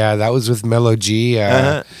 Yeah. That was with Mellow G.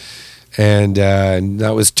 And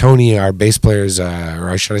that was Tony, our bass player's,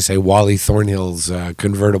 or should I say Wally Thornhill's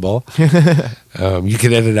convertible. You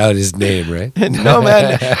can edit out his name, right? No,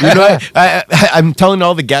 man. I'm telling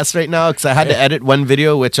all the guests right now because I had to edit one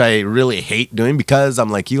video, which I really hate doing because I'm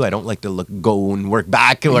like you. I don't like to go and work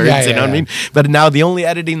backwards, you know what I mean? But now the only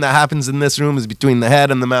editing that happens in this room is between the head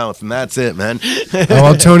and the mouth, and that's it, man. Oh,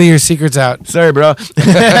 well, Tony, your secret's out. Sorry, bro.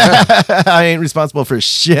 I ain't responsible for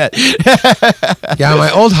shit. Yeah,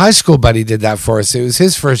 my old high school buddy did that for us. It was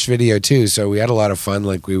his first video too, so we had a lot of fun.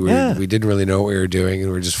 Like we didn't really know what we were doing, and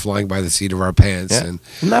we were just flying by the seat of our pants. Yeah. And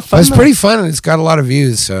Isn't that fun? it's though? pretty fun, and it's got a lot of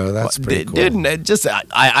views, so that's pretty cool. Dude,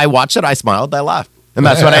 I watched it, I smiled, I laughed. And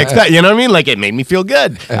that's what I expect. You know what I mean? Like, it made me feel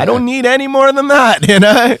good. I don't need any more than that, you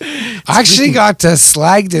know? I actually got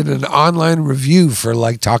slagged in an online review for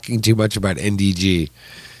like talking too much about NDG.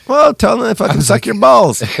 Well, tell them if I can suck your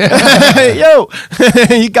balls. Yo,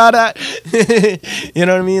 you got that? You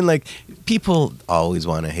know what I mean? Like, people always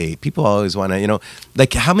want to hate. People always want to, you know,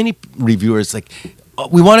 like, how many reviewers, like,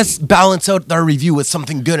 we want to balance out our review with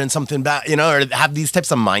something good and something bad, you know, or have these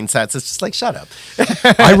types of mindsets. It's just like, shut up.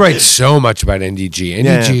 I write so much about NDG. NDG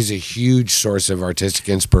Yeah. is a huge source of artistic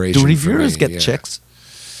inspiration. Do for reviewers me, get yeah. chicks?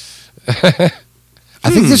 I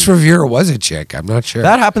think this reviewer was a chick. I'm not sure.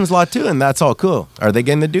 That happens a lot too, and that's all cool. Are they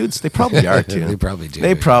getting the dudes? They probably are too. They probably do.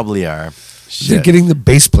 They probably are. They're Shit. getting the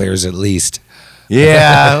bass players at least.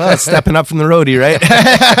 Yeah, well, stepping up from the roadie, right?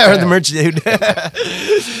 Or the merch dude.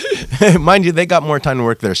 Mind you, they got more time to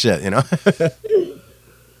work their shit, you know?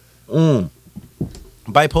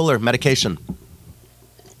 Bipolar medication.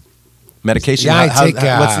 Medication. Yeah, I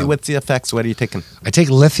take, what's the effects? What are you taking? I take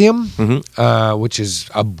lithium, Mm-hmm. which is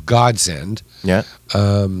a godsend. Yeah.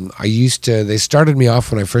 They started me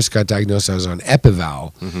off when I first got diagnosed. I was on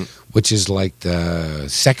Epival, which is like the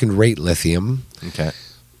second-rate lithium. Okay.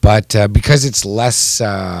 But because it's less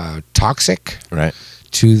toxic Right.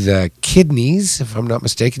 to the kidneys, if I'm not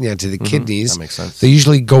mistaken, to the kidneys, That makes sense. they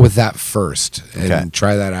usually go with that first and Okay.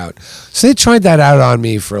 try that out. So they tried that out on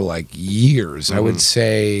me for like years. I would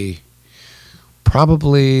say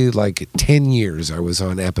probably like 10 years I was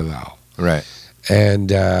on Epival. Right.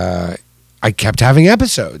 And I kept having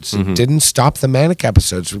episodes. Didn't stop the manic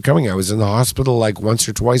episodes from coming. I was in the hospital like once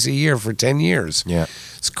or twice a year for 10 years. Yeah.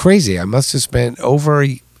 It's crazy. I must have spent over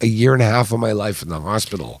a year and a half of my life in the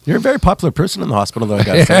hospital. You're a very popular person in the hospital, though, I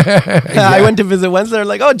gotta say. I went to visit Wednesday. They're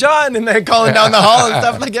like, oh, John. And they're calling down the hall and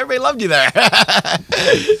stuff. Like, everybody loved you there.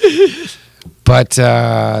 But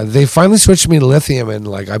they finally switched me to lithium, and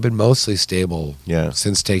like I've been mostly stable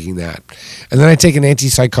since taking that. And then I take an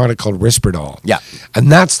antipsychotic called Risperdal. Yeah.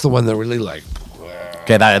 And that's the one that really like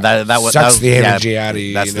Okay, that was sucks the energy out of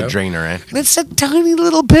you. That's you the know? drainer, eh? And it's a tiny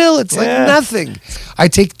little pill. It's like Yeah. nothing. I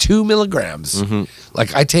take 2 milligrams.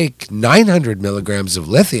 Like I take 900 milligrams of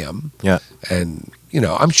lithium. Yeah. And, you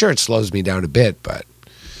know, I'm sure it slows me down a bit, but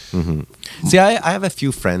See, I have a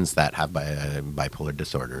few friends that have bipolar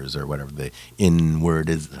disorders or whatever the in word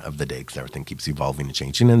is of the day, because everything keeps evolving and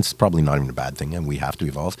changing, and it's probably not even a bad thing, and we have to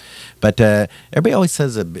evolve. But everybody always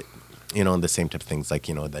says a bit, you know, the same type of things, like,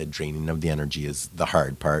 you know, the draining of the energy is the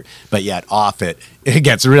hard part, but yet off it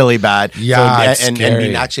gets really bad. Yeah, it's and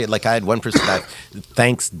scary. actually, like, I had one person that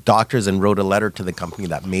thanks doctors and wrote a letter to the company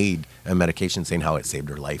that made a medication saying how it saved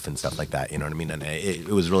her life and stuff like that. You know what I mean? And it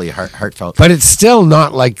was really heartfelt. but it's still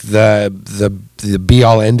not like the be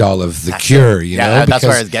all end all of the cure, you know? That's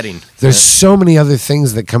where I Because was getting. there's so many other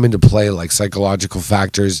things that come into play, like psychological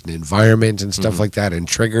factors and environment and stuff like that, and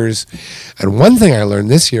triggers. And one thing I learned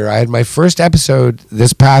this year, I had my first episode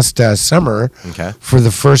this past summer Okay. for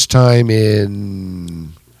the first time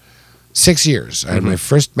in 6 years. I had my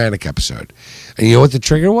first manic episode. And you know what the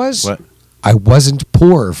trigger was? What? I wasn't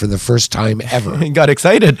poor for the first time ever. He got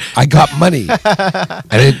excited. I got money.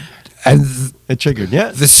 and It triggered, yeah.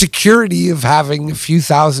 the security of having a few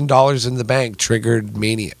 $1,000s in the bank triggered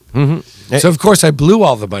mania. So of course I blew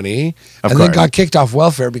all the money Of and then course. got kicked off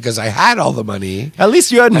welfare because I had all the money. At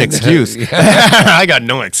least you had an excuse. I got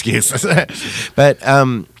no excuse. But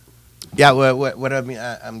yeah, what I mean,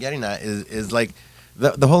 I'm getting at is like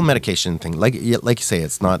the whole medication thing. Like you say,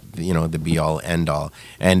 it's not, you know, the be all end all,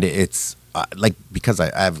 and it's like, because I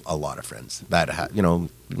have a lot of friends that you know,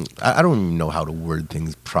 I don't even know how to word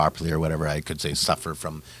things properly or whatever. I could say suffer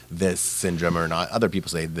from this syndrome or not. Other people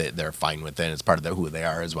say that they're fine with it, and it's part of who they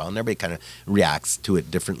are as well, and everybody kind of reacts to it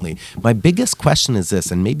differently. My biggest question is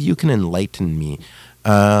this, and maybe you can enlighten me.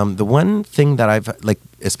 The one thing that I've, like,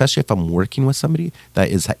 especially if I'm working with somebody that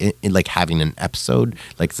is like having an episode,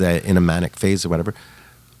 like in a manic phase or whatever,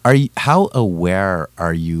 how aware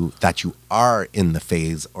are you that you are in the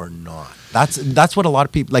phase or not? That's what a lot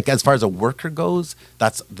of people, like, as far as a worker goes,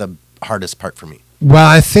 that's the hardest part for me. Well,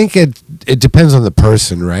 I think it depends on the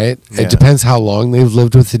person, right? Yeah. It depends how long they've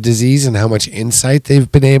lived with the disease and how much insight they've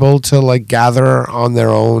been able to like gather on their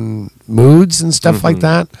own moods and stuff like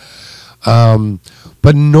that.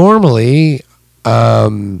 But normally,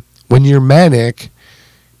 when you're manic,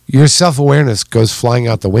 your self-awareness goes flying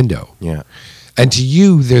out the window. Yeah. And to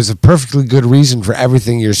you, there's a perfectly good reason for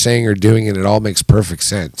everything you're saying or doing, and it all makes perfect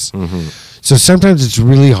sense. So sometimes it's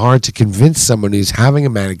really hard to convince someone who's having a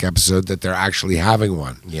manic episode that they're actually having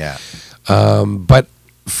one. Yeah. But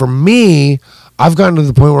for me, I've gotten to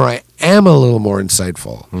the point where I am a little more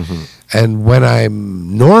insightful. And when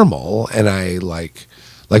I'm normal and I like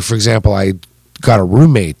for example, I got a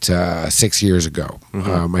roommate 6 years ago.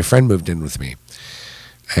 My friend moved in with me,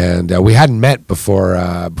 and we hadn't met before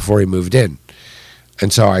he moved in.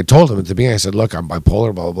 And so I told him at the beginning, I said, look, I'm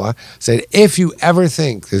bipolar, blah, blah, blah. I said, if you ever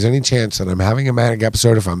think there's any chance that I'm having a manic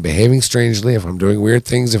episode, if I'm behaving strangely, if I'm doing weird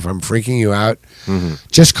things, if I'm freaking you out,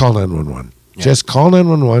 just call 911. Yeah. Just call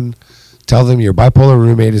 911, tell them your bipolar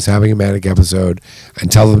roommate is having a manic episode,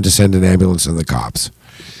 and tell them to send an ambulance and the cops.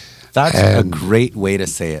 That's a great way to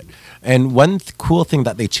say it. And one cool thing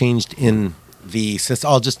that they changed in the system,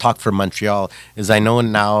 I'll just talk for Montreal, is I know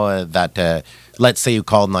now that let's say you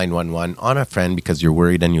call 911 on a friend because you're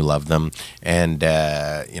worried and you love them, and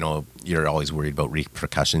you're always worried about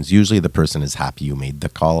repercussions. Usually the person is happy you made the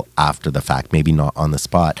call after the fact, maybe not on the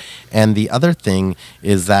spot. And the other thing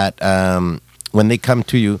is that when they come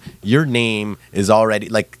to you, your name is already,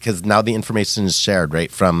 like, because now the information is shared, right,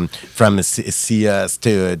 from CS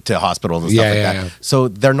to hospitals and stuff like that. Yeah. So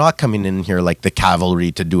they're not coming in here like the cavalry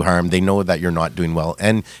to do harm. They know that you're not doing well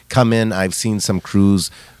and come in. I've seen some crews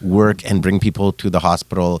work and bring people to the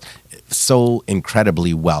hospital so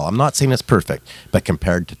incredibly well. I'm not saying it's perfect, but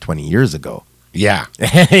compared to 20 years ago, yeah.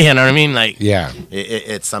 You know what I mean? Like, yeah,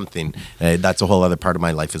 it's something. That's a whole other part of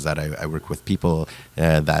my life, is that I work with people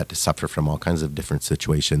that suffer from all kinds of different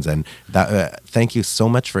situations. And that, thank you so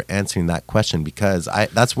much for answering that question, because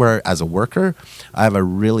that's where, as a worker, I have a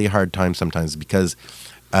really hard time sometimes, because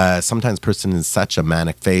sometimes person is such a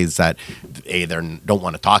manic phase that they don't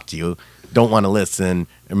want to talk to you, don't want to listen,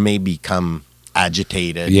 or may become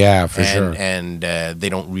agitated. Yeah, for sure. And they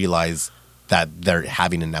don't realize that they're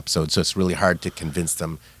having an episode, so it's really hard to convince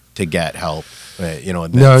them to get help.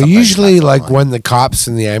 No, usually, like when the cops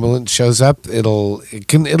and the ambulance shows up, it'll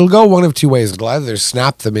go one of two ways. It'll either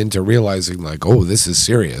snap them into realizing, like, oh, this is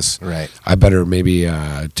serious. Right. I better maybe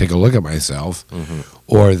take a look at myself,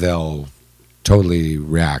 or they'll totally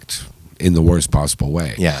react in the worst possible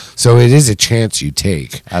way. Yeah. So it is a chance you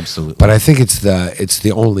take. Absolutely. But I think it's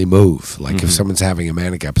the only move. Like if someone's having a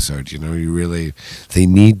manic episode, they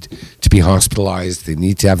need to be hospitalized. They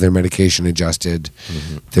need to have their medication adjusted.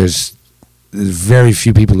 There's very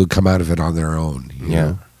few people who come out of it on their own. You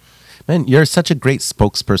know? Man, you're such a great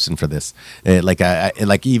spokesperson for this.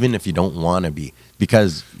 Like even if you don't want to be,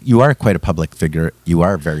 because you are quite a public figure, you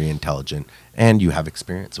are very intelligent, and you have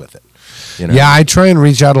experience with it. Yeah, I try and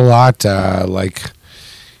reach out a lot. Like,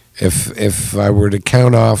 if I were to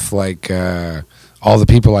count off like all the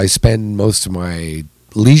people I spend most of my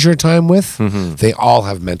leisure time with, they all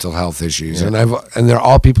have mental health issues, and they're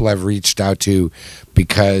all people I've reached out to,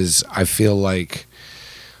 because I feel like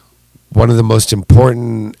one of the most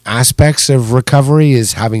important aspects of recovery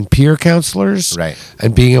is having peer counselors, right,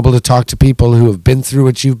 and being able to talk to people who have been through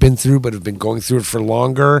what you've been through, but have been going through it for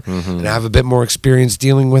longer, and have a bit more experience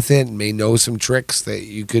dealing with it, and may know some tricks that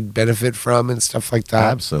you could benefit from and stuff like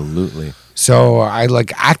that. Absolutely. So I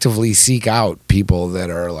like actively seek out people that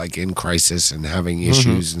are like in crisis and having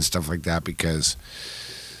issues and stuff like that, because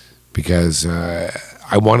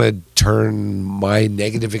I want to turn my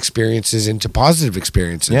negative experiences into positive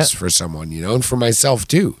experiences for someone, and for myself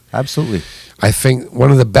too. Absolutely. I think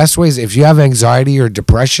one of the best ways, if you have anxiety or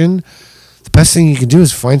depression, the best thing you can do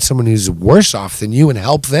is find someone who's worse off than you and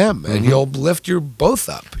help them, and you'll lift you both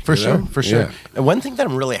up. For sure. And one thing that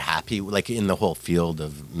I'm really happy, like in the whole field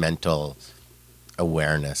of mental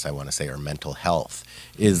awareness, I want to say, or mental health,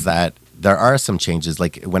 is that there are some changes.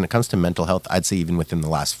 Like when it comes to mental health, I'd say even within the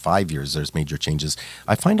last 5 years, there's major changes.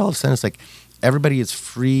 I find all of a sudden it's like everybody is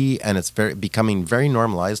free, and it's becoming very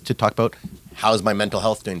normalized to talk about, how's my mental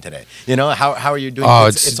health doing today? How are you doing?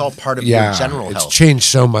 It's all part of your general health. It's changed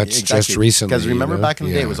so much just recently. Because remember back in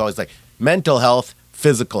the day, it was always like mental health,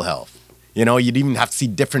 physical health. You'd even have to see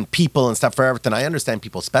different people and stuff for everything. I understand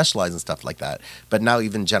people specialize in stuff like that, but now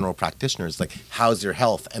even general practitioners, like, how's your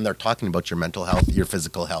health? And they're talking about your mental health, your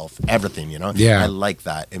physical health, everything, Yeah. I like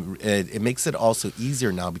that. It makes it also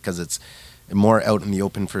easier now, because it's more out in the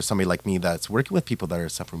open for somebody like me that's working with people that are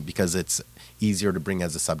suffering, because it's easier to bring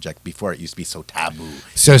as a subject. Before, it used to be so taboo.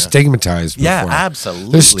 So stigmatized before. Yeah,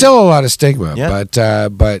 absolutely. There's still a lot of stigma, but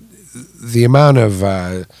the amount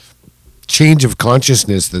of change of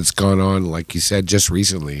consciousness that's gone on, like you said, just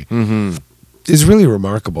recently, is really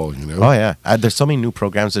remarkable, you know. Oh yeah, there's so many new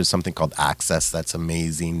programs. There's something called Access that's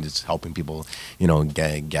amazing. It's helping people,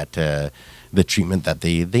 get the treatment that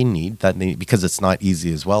they need because it's not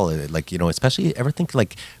easy as well. Like especially ever think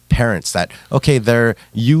like parents that their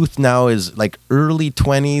youth now is like early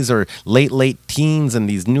 20s or late teens, and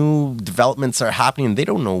these new developments are happening. They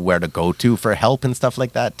don't know where to go to for help and stuff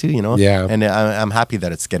like that too. Yeah. And I'm happy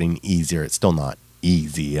that it's getting easier. It's still not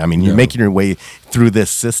easy. I mean, you're making your way through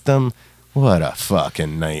this system. What a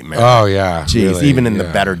fucking nightmare. Oh, yeah. Jeez, really, even in the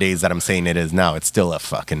better days that I'm saying it is now, it's still a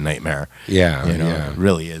fucking nightmare. Yeah. It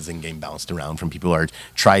really is, and getting bounced around from people who are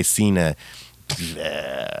try seeing a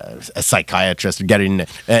psychiatrist or getting,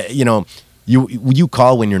 you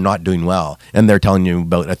call when you're not doing well, and they're telling you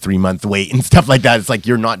about a 3-month wait and stuff like that. It's like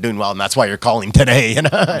you're not doing well, and that's why you're calling today.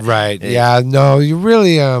 Right. Yeah. No, you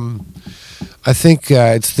really, I think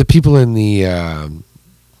it's the people in the...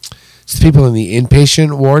 It's the people in the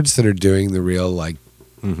inpatient wards that are doing the real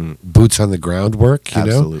boots on the ground work, you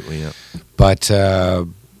know. Absolutely, yeah. But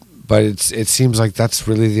it seems like that's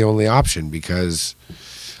really the only option because,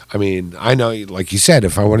 I mean, I know, like you said,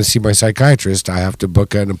 if I want to see my psychiatrist, I have to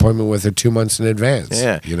book an appointment with her 2 months in advance.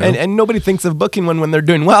 Yeah, you know? and nobody thinks of booking one when they're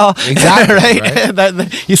doing well. Exactly,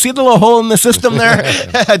 right? You see the little hole in the system there?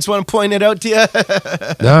 I just want to point it out to you.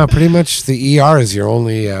 No, pretty much the ER is your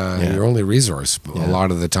only resource a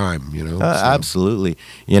lot of the time, you know. So. Absolutely,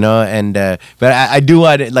 and but I do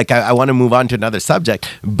want I want to move on to another subject,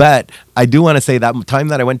 but I do want to say that time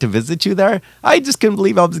that I went to visit you there, I just couldn't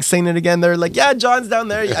believe I was saying it again. They're like, yeah, John's down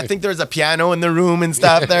there. I think there's a piano in the room and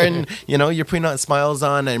stuff there, and you're putting on smiles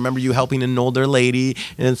on. I remember you helping an older lady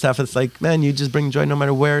and stuff. It's like, man, you just bring joy no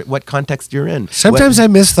matter what context you're in. Sometimes I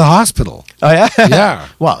miss the hospital. Oh yeah, yeah.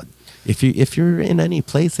 Well, if you're in any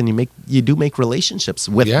place and you do make relationships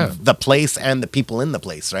with the place and the people in the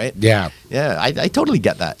place, right? Yeah, yeah. I totally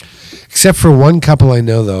get that. Except for one couple I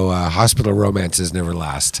know, though, hospital romances never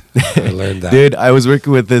last. I learned that. Dude, I was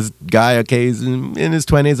working with this guy, okay, he's in his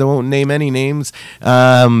 20s. I won't name any names.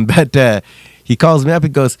 But he calls me up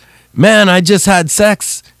and goes, man, I just had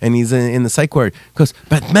sex. And he's in the psych ward. He goes,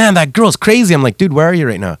 but man, that girl's crazy. I'm like, dude, where are you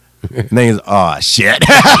right now? And then he goes, oh, shit.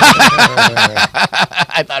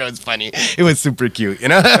 I thought it was funny. It was super cute,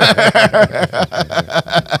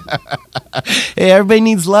 Hey, everybody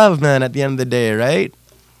needs love, man, at the end of the day, right?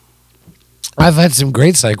 I've had some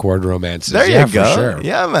great psych ward romances. There you go. For sure.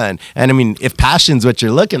 Yeah, man. And I mean, if passion's what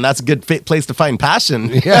you're looking, that's a good place to find passion.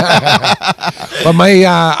 Yeah. But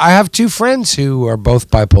I have two friends who are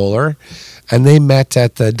both bipolar, and they met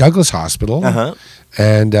at the Douglas Hospital. Uh-huh.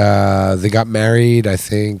 And they got married, I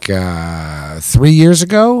think, 3 years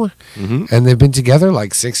ago, and they've been together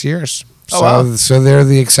like 6 years. So they're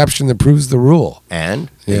the exception that proves the rule.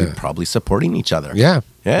 And they're probably supporting each other. Yeah.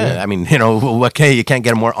 I mean, you can't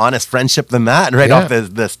get a more honest friendship than that off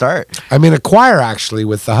the start. I'm in a choir, actually,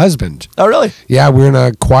 with the husband. Oh, really? Yeah, we're in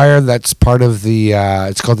a choir that's part of the,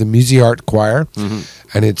 it's called the Museart Choir,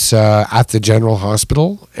 and it's at the General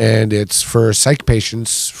Hospital, and it's for psych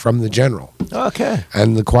patients from the General. Okay.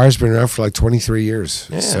 And the choir's been around for like 23 years.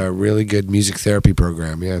 Yeah. It's a really good music therapy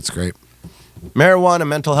program. Yeah, it's great. Marijuana,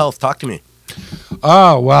 mental health, talk to me.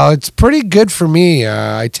 Oh, well, it's pretty good for me.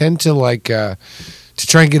 I tend to to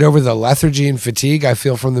try and get over the lethargy and fatigue I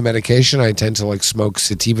feel from the medication. I tend to smoke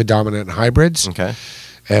sativa dominant hybrids. Okay.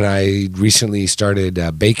 And I recently started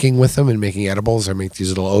baking with them and making edibles. I make these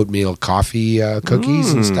little oatmeal coffee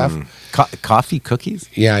cookies and stuff. Coffee cookies?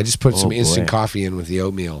 Yeah, I just put some instant coffee in with the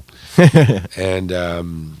oatmeal. and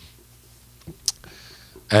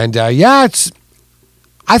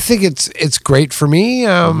I think it's great for me.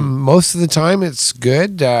 Most of the time, it's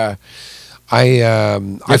good. I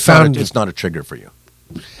found it's not a trigger for you.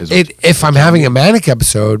 If I'm having a manic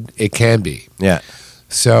episode, it can be. Yeah.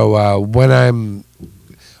 So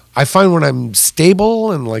I find when I'm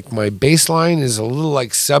stable and my baseline is a little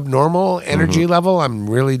subnormal energy level, I'm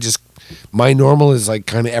really just my normal is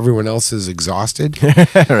kind of everyone else is exhausted.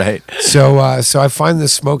 Right. So I find the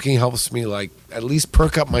smoking helps me at least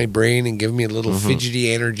perk up my brain and give me a little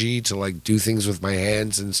fidgety energy to do things with my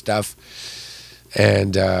hands and stuff.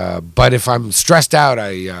 And but if I'm stressed out,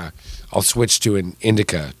 I'll switch to an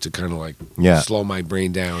indica to kind of slow my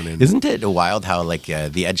brain down. And isn't it wild how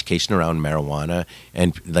the education around marijuana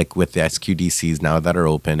and with the SQDCs now that are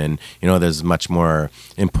open, and there's much more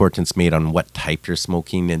importance made on what type you're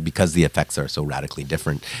smoking, and because the effects are so radically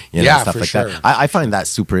different, stuff like sure. that. I find that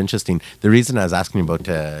super interesting. The reason I was asking about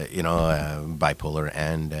bipolar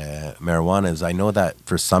and marijuana is I know that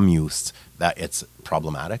for some use that it's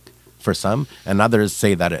problematic. for some, and others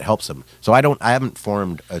say that it helps them. So I haven't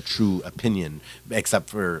formed a true opinion, except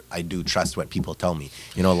for I do trust what people tell me.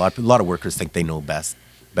 You know, a lot of workers think they know best.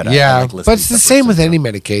 But I like listening but it's to the stuff same where with it's any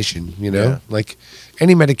medication, you know? Yeah. Like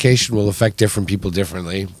any medication will affect different people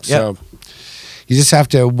differently. So Yep. you just have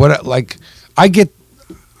to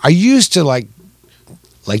I used to like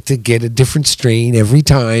to get a different strain every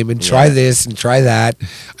time and try Yeah. this and try that.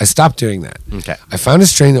 I stopped doing that. Okay. I found a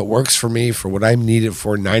strain that works for me for what I need it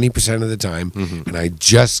for 90% of the time, Mm-hmm. and I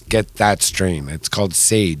just get that strain. It's called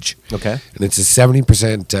Sage. Okay. And it's a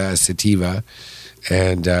 70% sativa,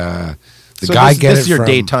 and the So guy this is your from,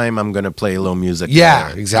 daytime. I'm going to play a little music. Yeah,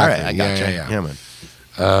 there. exactly. All right, I Yeah, gotcha. yeah. Yeah,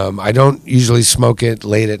 man. I don't usually smoke it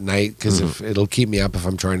late at night because Mm-hmm. it'll keep me up if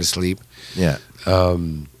I'm trying to sleep. Yeah.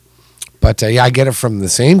 But I get it from the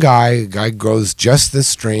same guy. The guy grows just this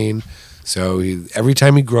strain. So every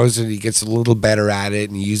time he grows it, he gets a little better at it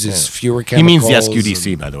and he uses fewer He means chemicals. the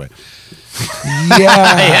SQDC, by the way.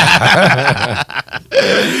 Yeah.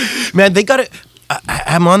 Man, they got it.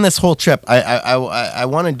 I'm on this whole trip. I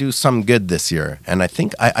want to do some good this year, and I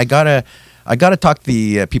think I gotta talk to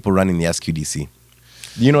the people running the SQDC.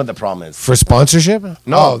 You know what the problem is? For sponsorship?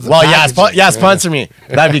 No. Oh, the Well, yeah, packaging. sponsor me.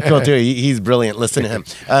 That'd be cool too. He's brilliant. Listen to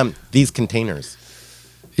him. These containers.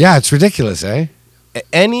 Yeah, it's ridiculous, eh?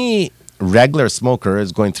 Any regular smoker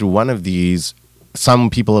is going through one of these. Some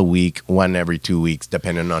people a week, one every 2 weeks,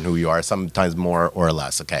 depending on who you are. Sometimes more or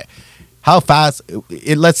less. Okay. How fast?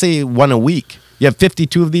 Let's say one a week. You have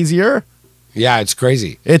 52 of these a year. Yeah, it's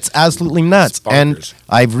crazy. It's absolutely nuts. It's bonkers. And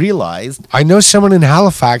I've realized. I know someone in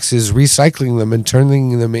Halifax is recycling them and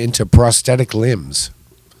turning them into prosthetic limbs.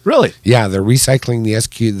 Really? Yeah, they're recycling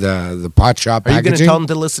the pot shop Are you packaging. going to tell them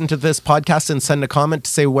to listen to this podcast and send a comment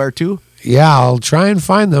to say where to? Yeah, I'll try and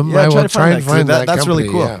find them. I will try and find that. That's really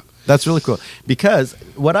company, cool. yeah. That's really cool. Because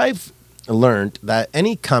what I've learned that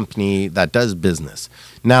any company that does business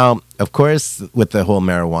now, of course, with the whole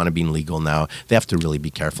marijuana being legal now, they have to really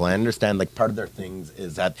be careful. I understand, like part of their things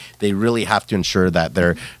is that they really have to ensure that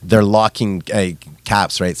they're locking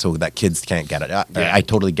caps, right, so that kids can't get it. I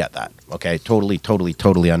totally get that. Okay,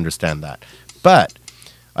 totally understand that. But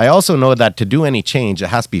I also know that to do any change, it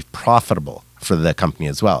has to be profitable for the company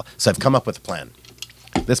as well. So I've come up with a plan.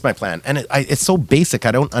 This is my plan. And it's so basic,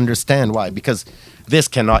 I don't understand why. Because this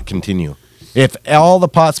cannot continue. If all the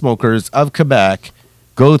pot smokers of Quebec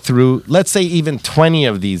go through, let's say even 20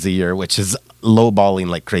 of these a year, which is lowballing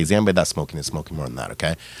like crazy. Anybody that's smoking is smoking more than that,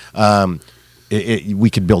 okay? We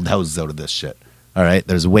could build houses out of this shit. All right?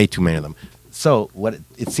 There's way too many of them. So what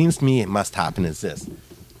it seems to me it must happen is this.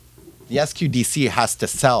 The SQDC has to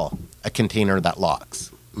sell a container that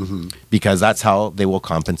locks. Mm-hmm. Because that's how they will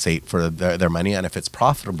compensate for their money. And if it's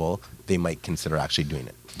profitable, they might consider actually doing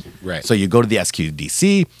it. Right. So you go to the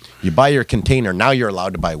SQDC, you buy your container. Now you're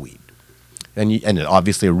allowed to buy weed. And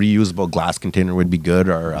obviously a reusable glass container would be good,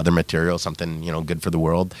 or other material, something, good for the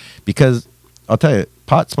world. Because I'll tell you,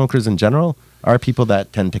 pot smokers in general are people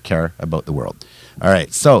that tend to care about the world. All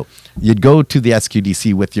right. So you'd go to the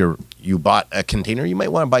SQDC with you bought a container. You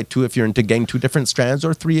might want to buy 2 if you're into getting 2 different strands,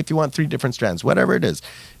 or 3 if you want 3 different strands, whatever it is.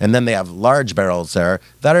 And then they have large barrels there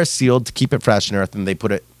that are sealed to keep it fresh and earth. And they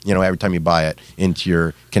put it, every time you buy it, into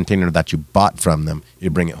your container that you bought from them. You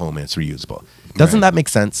bring it home and it's reusable. Doesn't that make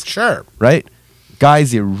sense? Sure. Right?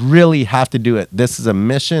 Guys, you really have to do it. This is a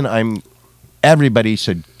mission. Everybody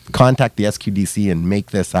should contact the SQDC and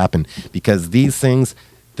make this happen, because these things,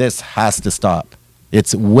 this has to stop.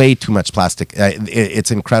 It's way too much plastic.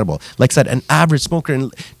 It's incredible. Like I said, an average smoker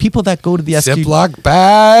and people that go to the SQDC. Ziploc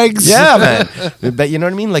bags. Yeah, man. But you know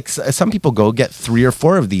what I mean? Like some people get 3 or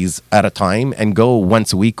 4 of these at a time and go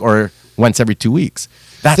once a week or once every 2 weeks.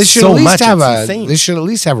 That's so much. It's insane. They should at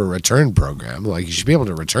least have a return program. Like you should be able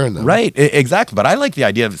to return them. Right, exactly. But I like the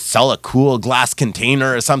idea of sell a cool glass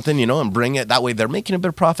container or something, and bring it. That way they're making a bit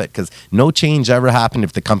of profit, because no change ever happened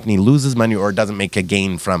if the company loses money or doesn't make a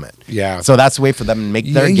gain from it. Yeah. So that's a way for them to make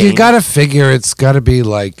their gain. You got to figure it's got to be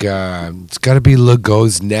like, it's got to be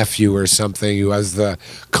Legault's nephew or something who has the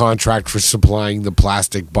contract for supplying the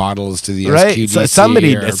plastic bottles to the SQDC. So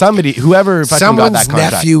somebody, whoever fucking got that someone's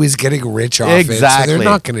contract. nephew is getting rich off it, so Exactly. they're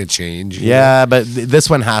not going to change. Yeah, but this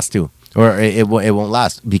one has to, or it won't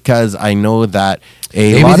last, because I know that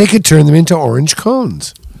Maybe they could turn them into orange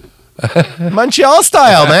cones. Montreal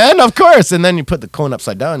style, man, of course. And then you put the cone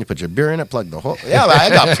upside down, you put your beer in it, plug the hole. Yeah, I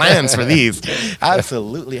got plans for these.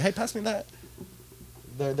 Absolutely. Hey, pass me that.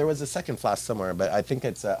 There was a second flask somewhere, but I think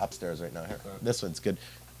it's upstairs right now. Here, this one's good.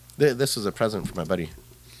 This was a present for my buddy.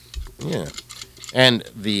 Yeah. And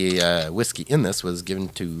the whiskey in this was given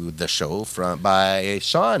to the show by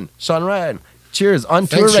Sean Ryan. Cheers. On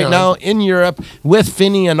tour Thanks, right Sean. now in Europe with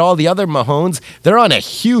Finney and all the other Mahones. They're on a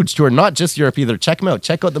huge tour, not just Europe either. Check them out.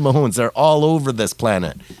 Check out the Mahones. They're all over this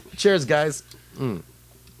planet. Cheers, guys.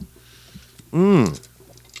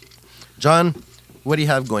 John, what do you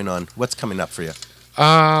have going on? What's coming up for you?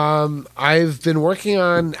 I've been working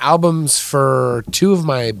on albums for two of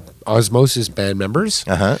my Osmosis band members.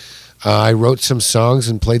 Uh-huh. I wrote some songs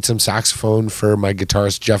and played some saxophone for my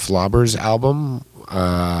guitarist Jeff Lauber's album,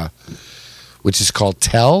 which is called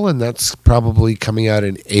Tell, and that's probably coming out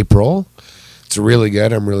in April. It's really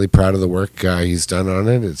good. I'm really proud of the work he's done on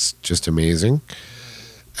it. It's just amazing.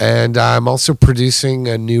 And I'm also producing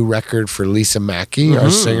a new record for Lisa Mackey, our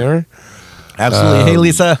singer. Absolutely. Hey,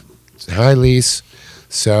 Lisa. Hi, Lise.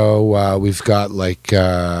 So we've got about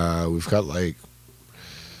I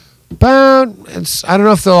don't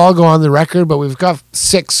know if they'll all go on the record, but we've got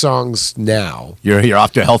 6 songs now. You're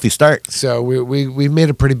off to a healthy start. So we've made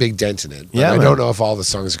a pretty big dent in it. But Yeah, I man. don't know if all the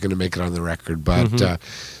songs are going to make it on the record, but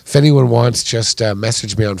if anyone wants, just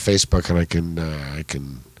message me on Facebook and I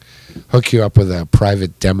can hook you up with a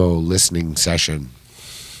private demo listening session.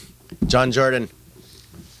 John Jordan,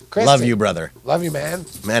 Kristen, love you, brother. Love you, man.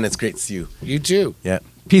 Man, it's great to see you. You too. Yeah.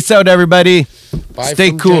 Peace out, everybody. Bye Stay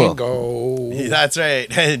from cool. Django. That's right.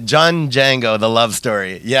 John Django, the love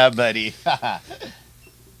story. Yeah, buddy.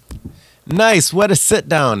 Nice. What a sit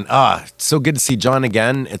down. So good to see John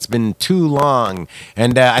again. It's been too long.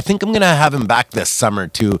 And I think I'm going to have him back this summer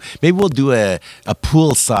too. Maybe we'll do a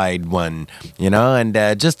poolside one, and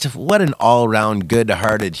just what an all around good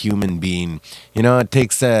hearted human being. It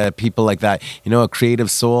takes people like that, a creative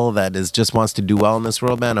soul that just wants to do well in this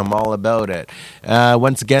world, man. I'm all about it.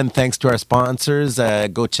 Once again, thanks to our sponsors.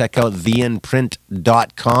 Go check out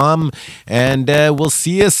theinprint.com and we'll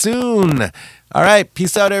see you soon. All right,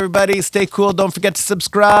 peace out, everybody. Stay cool. Don't forget to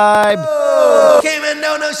subscribe. Came in,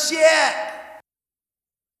 no shit.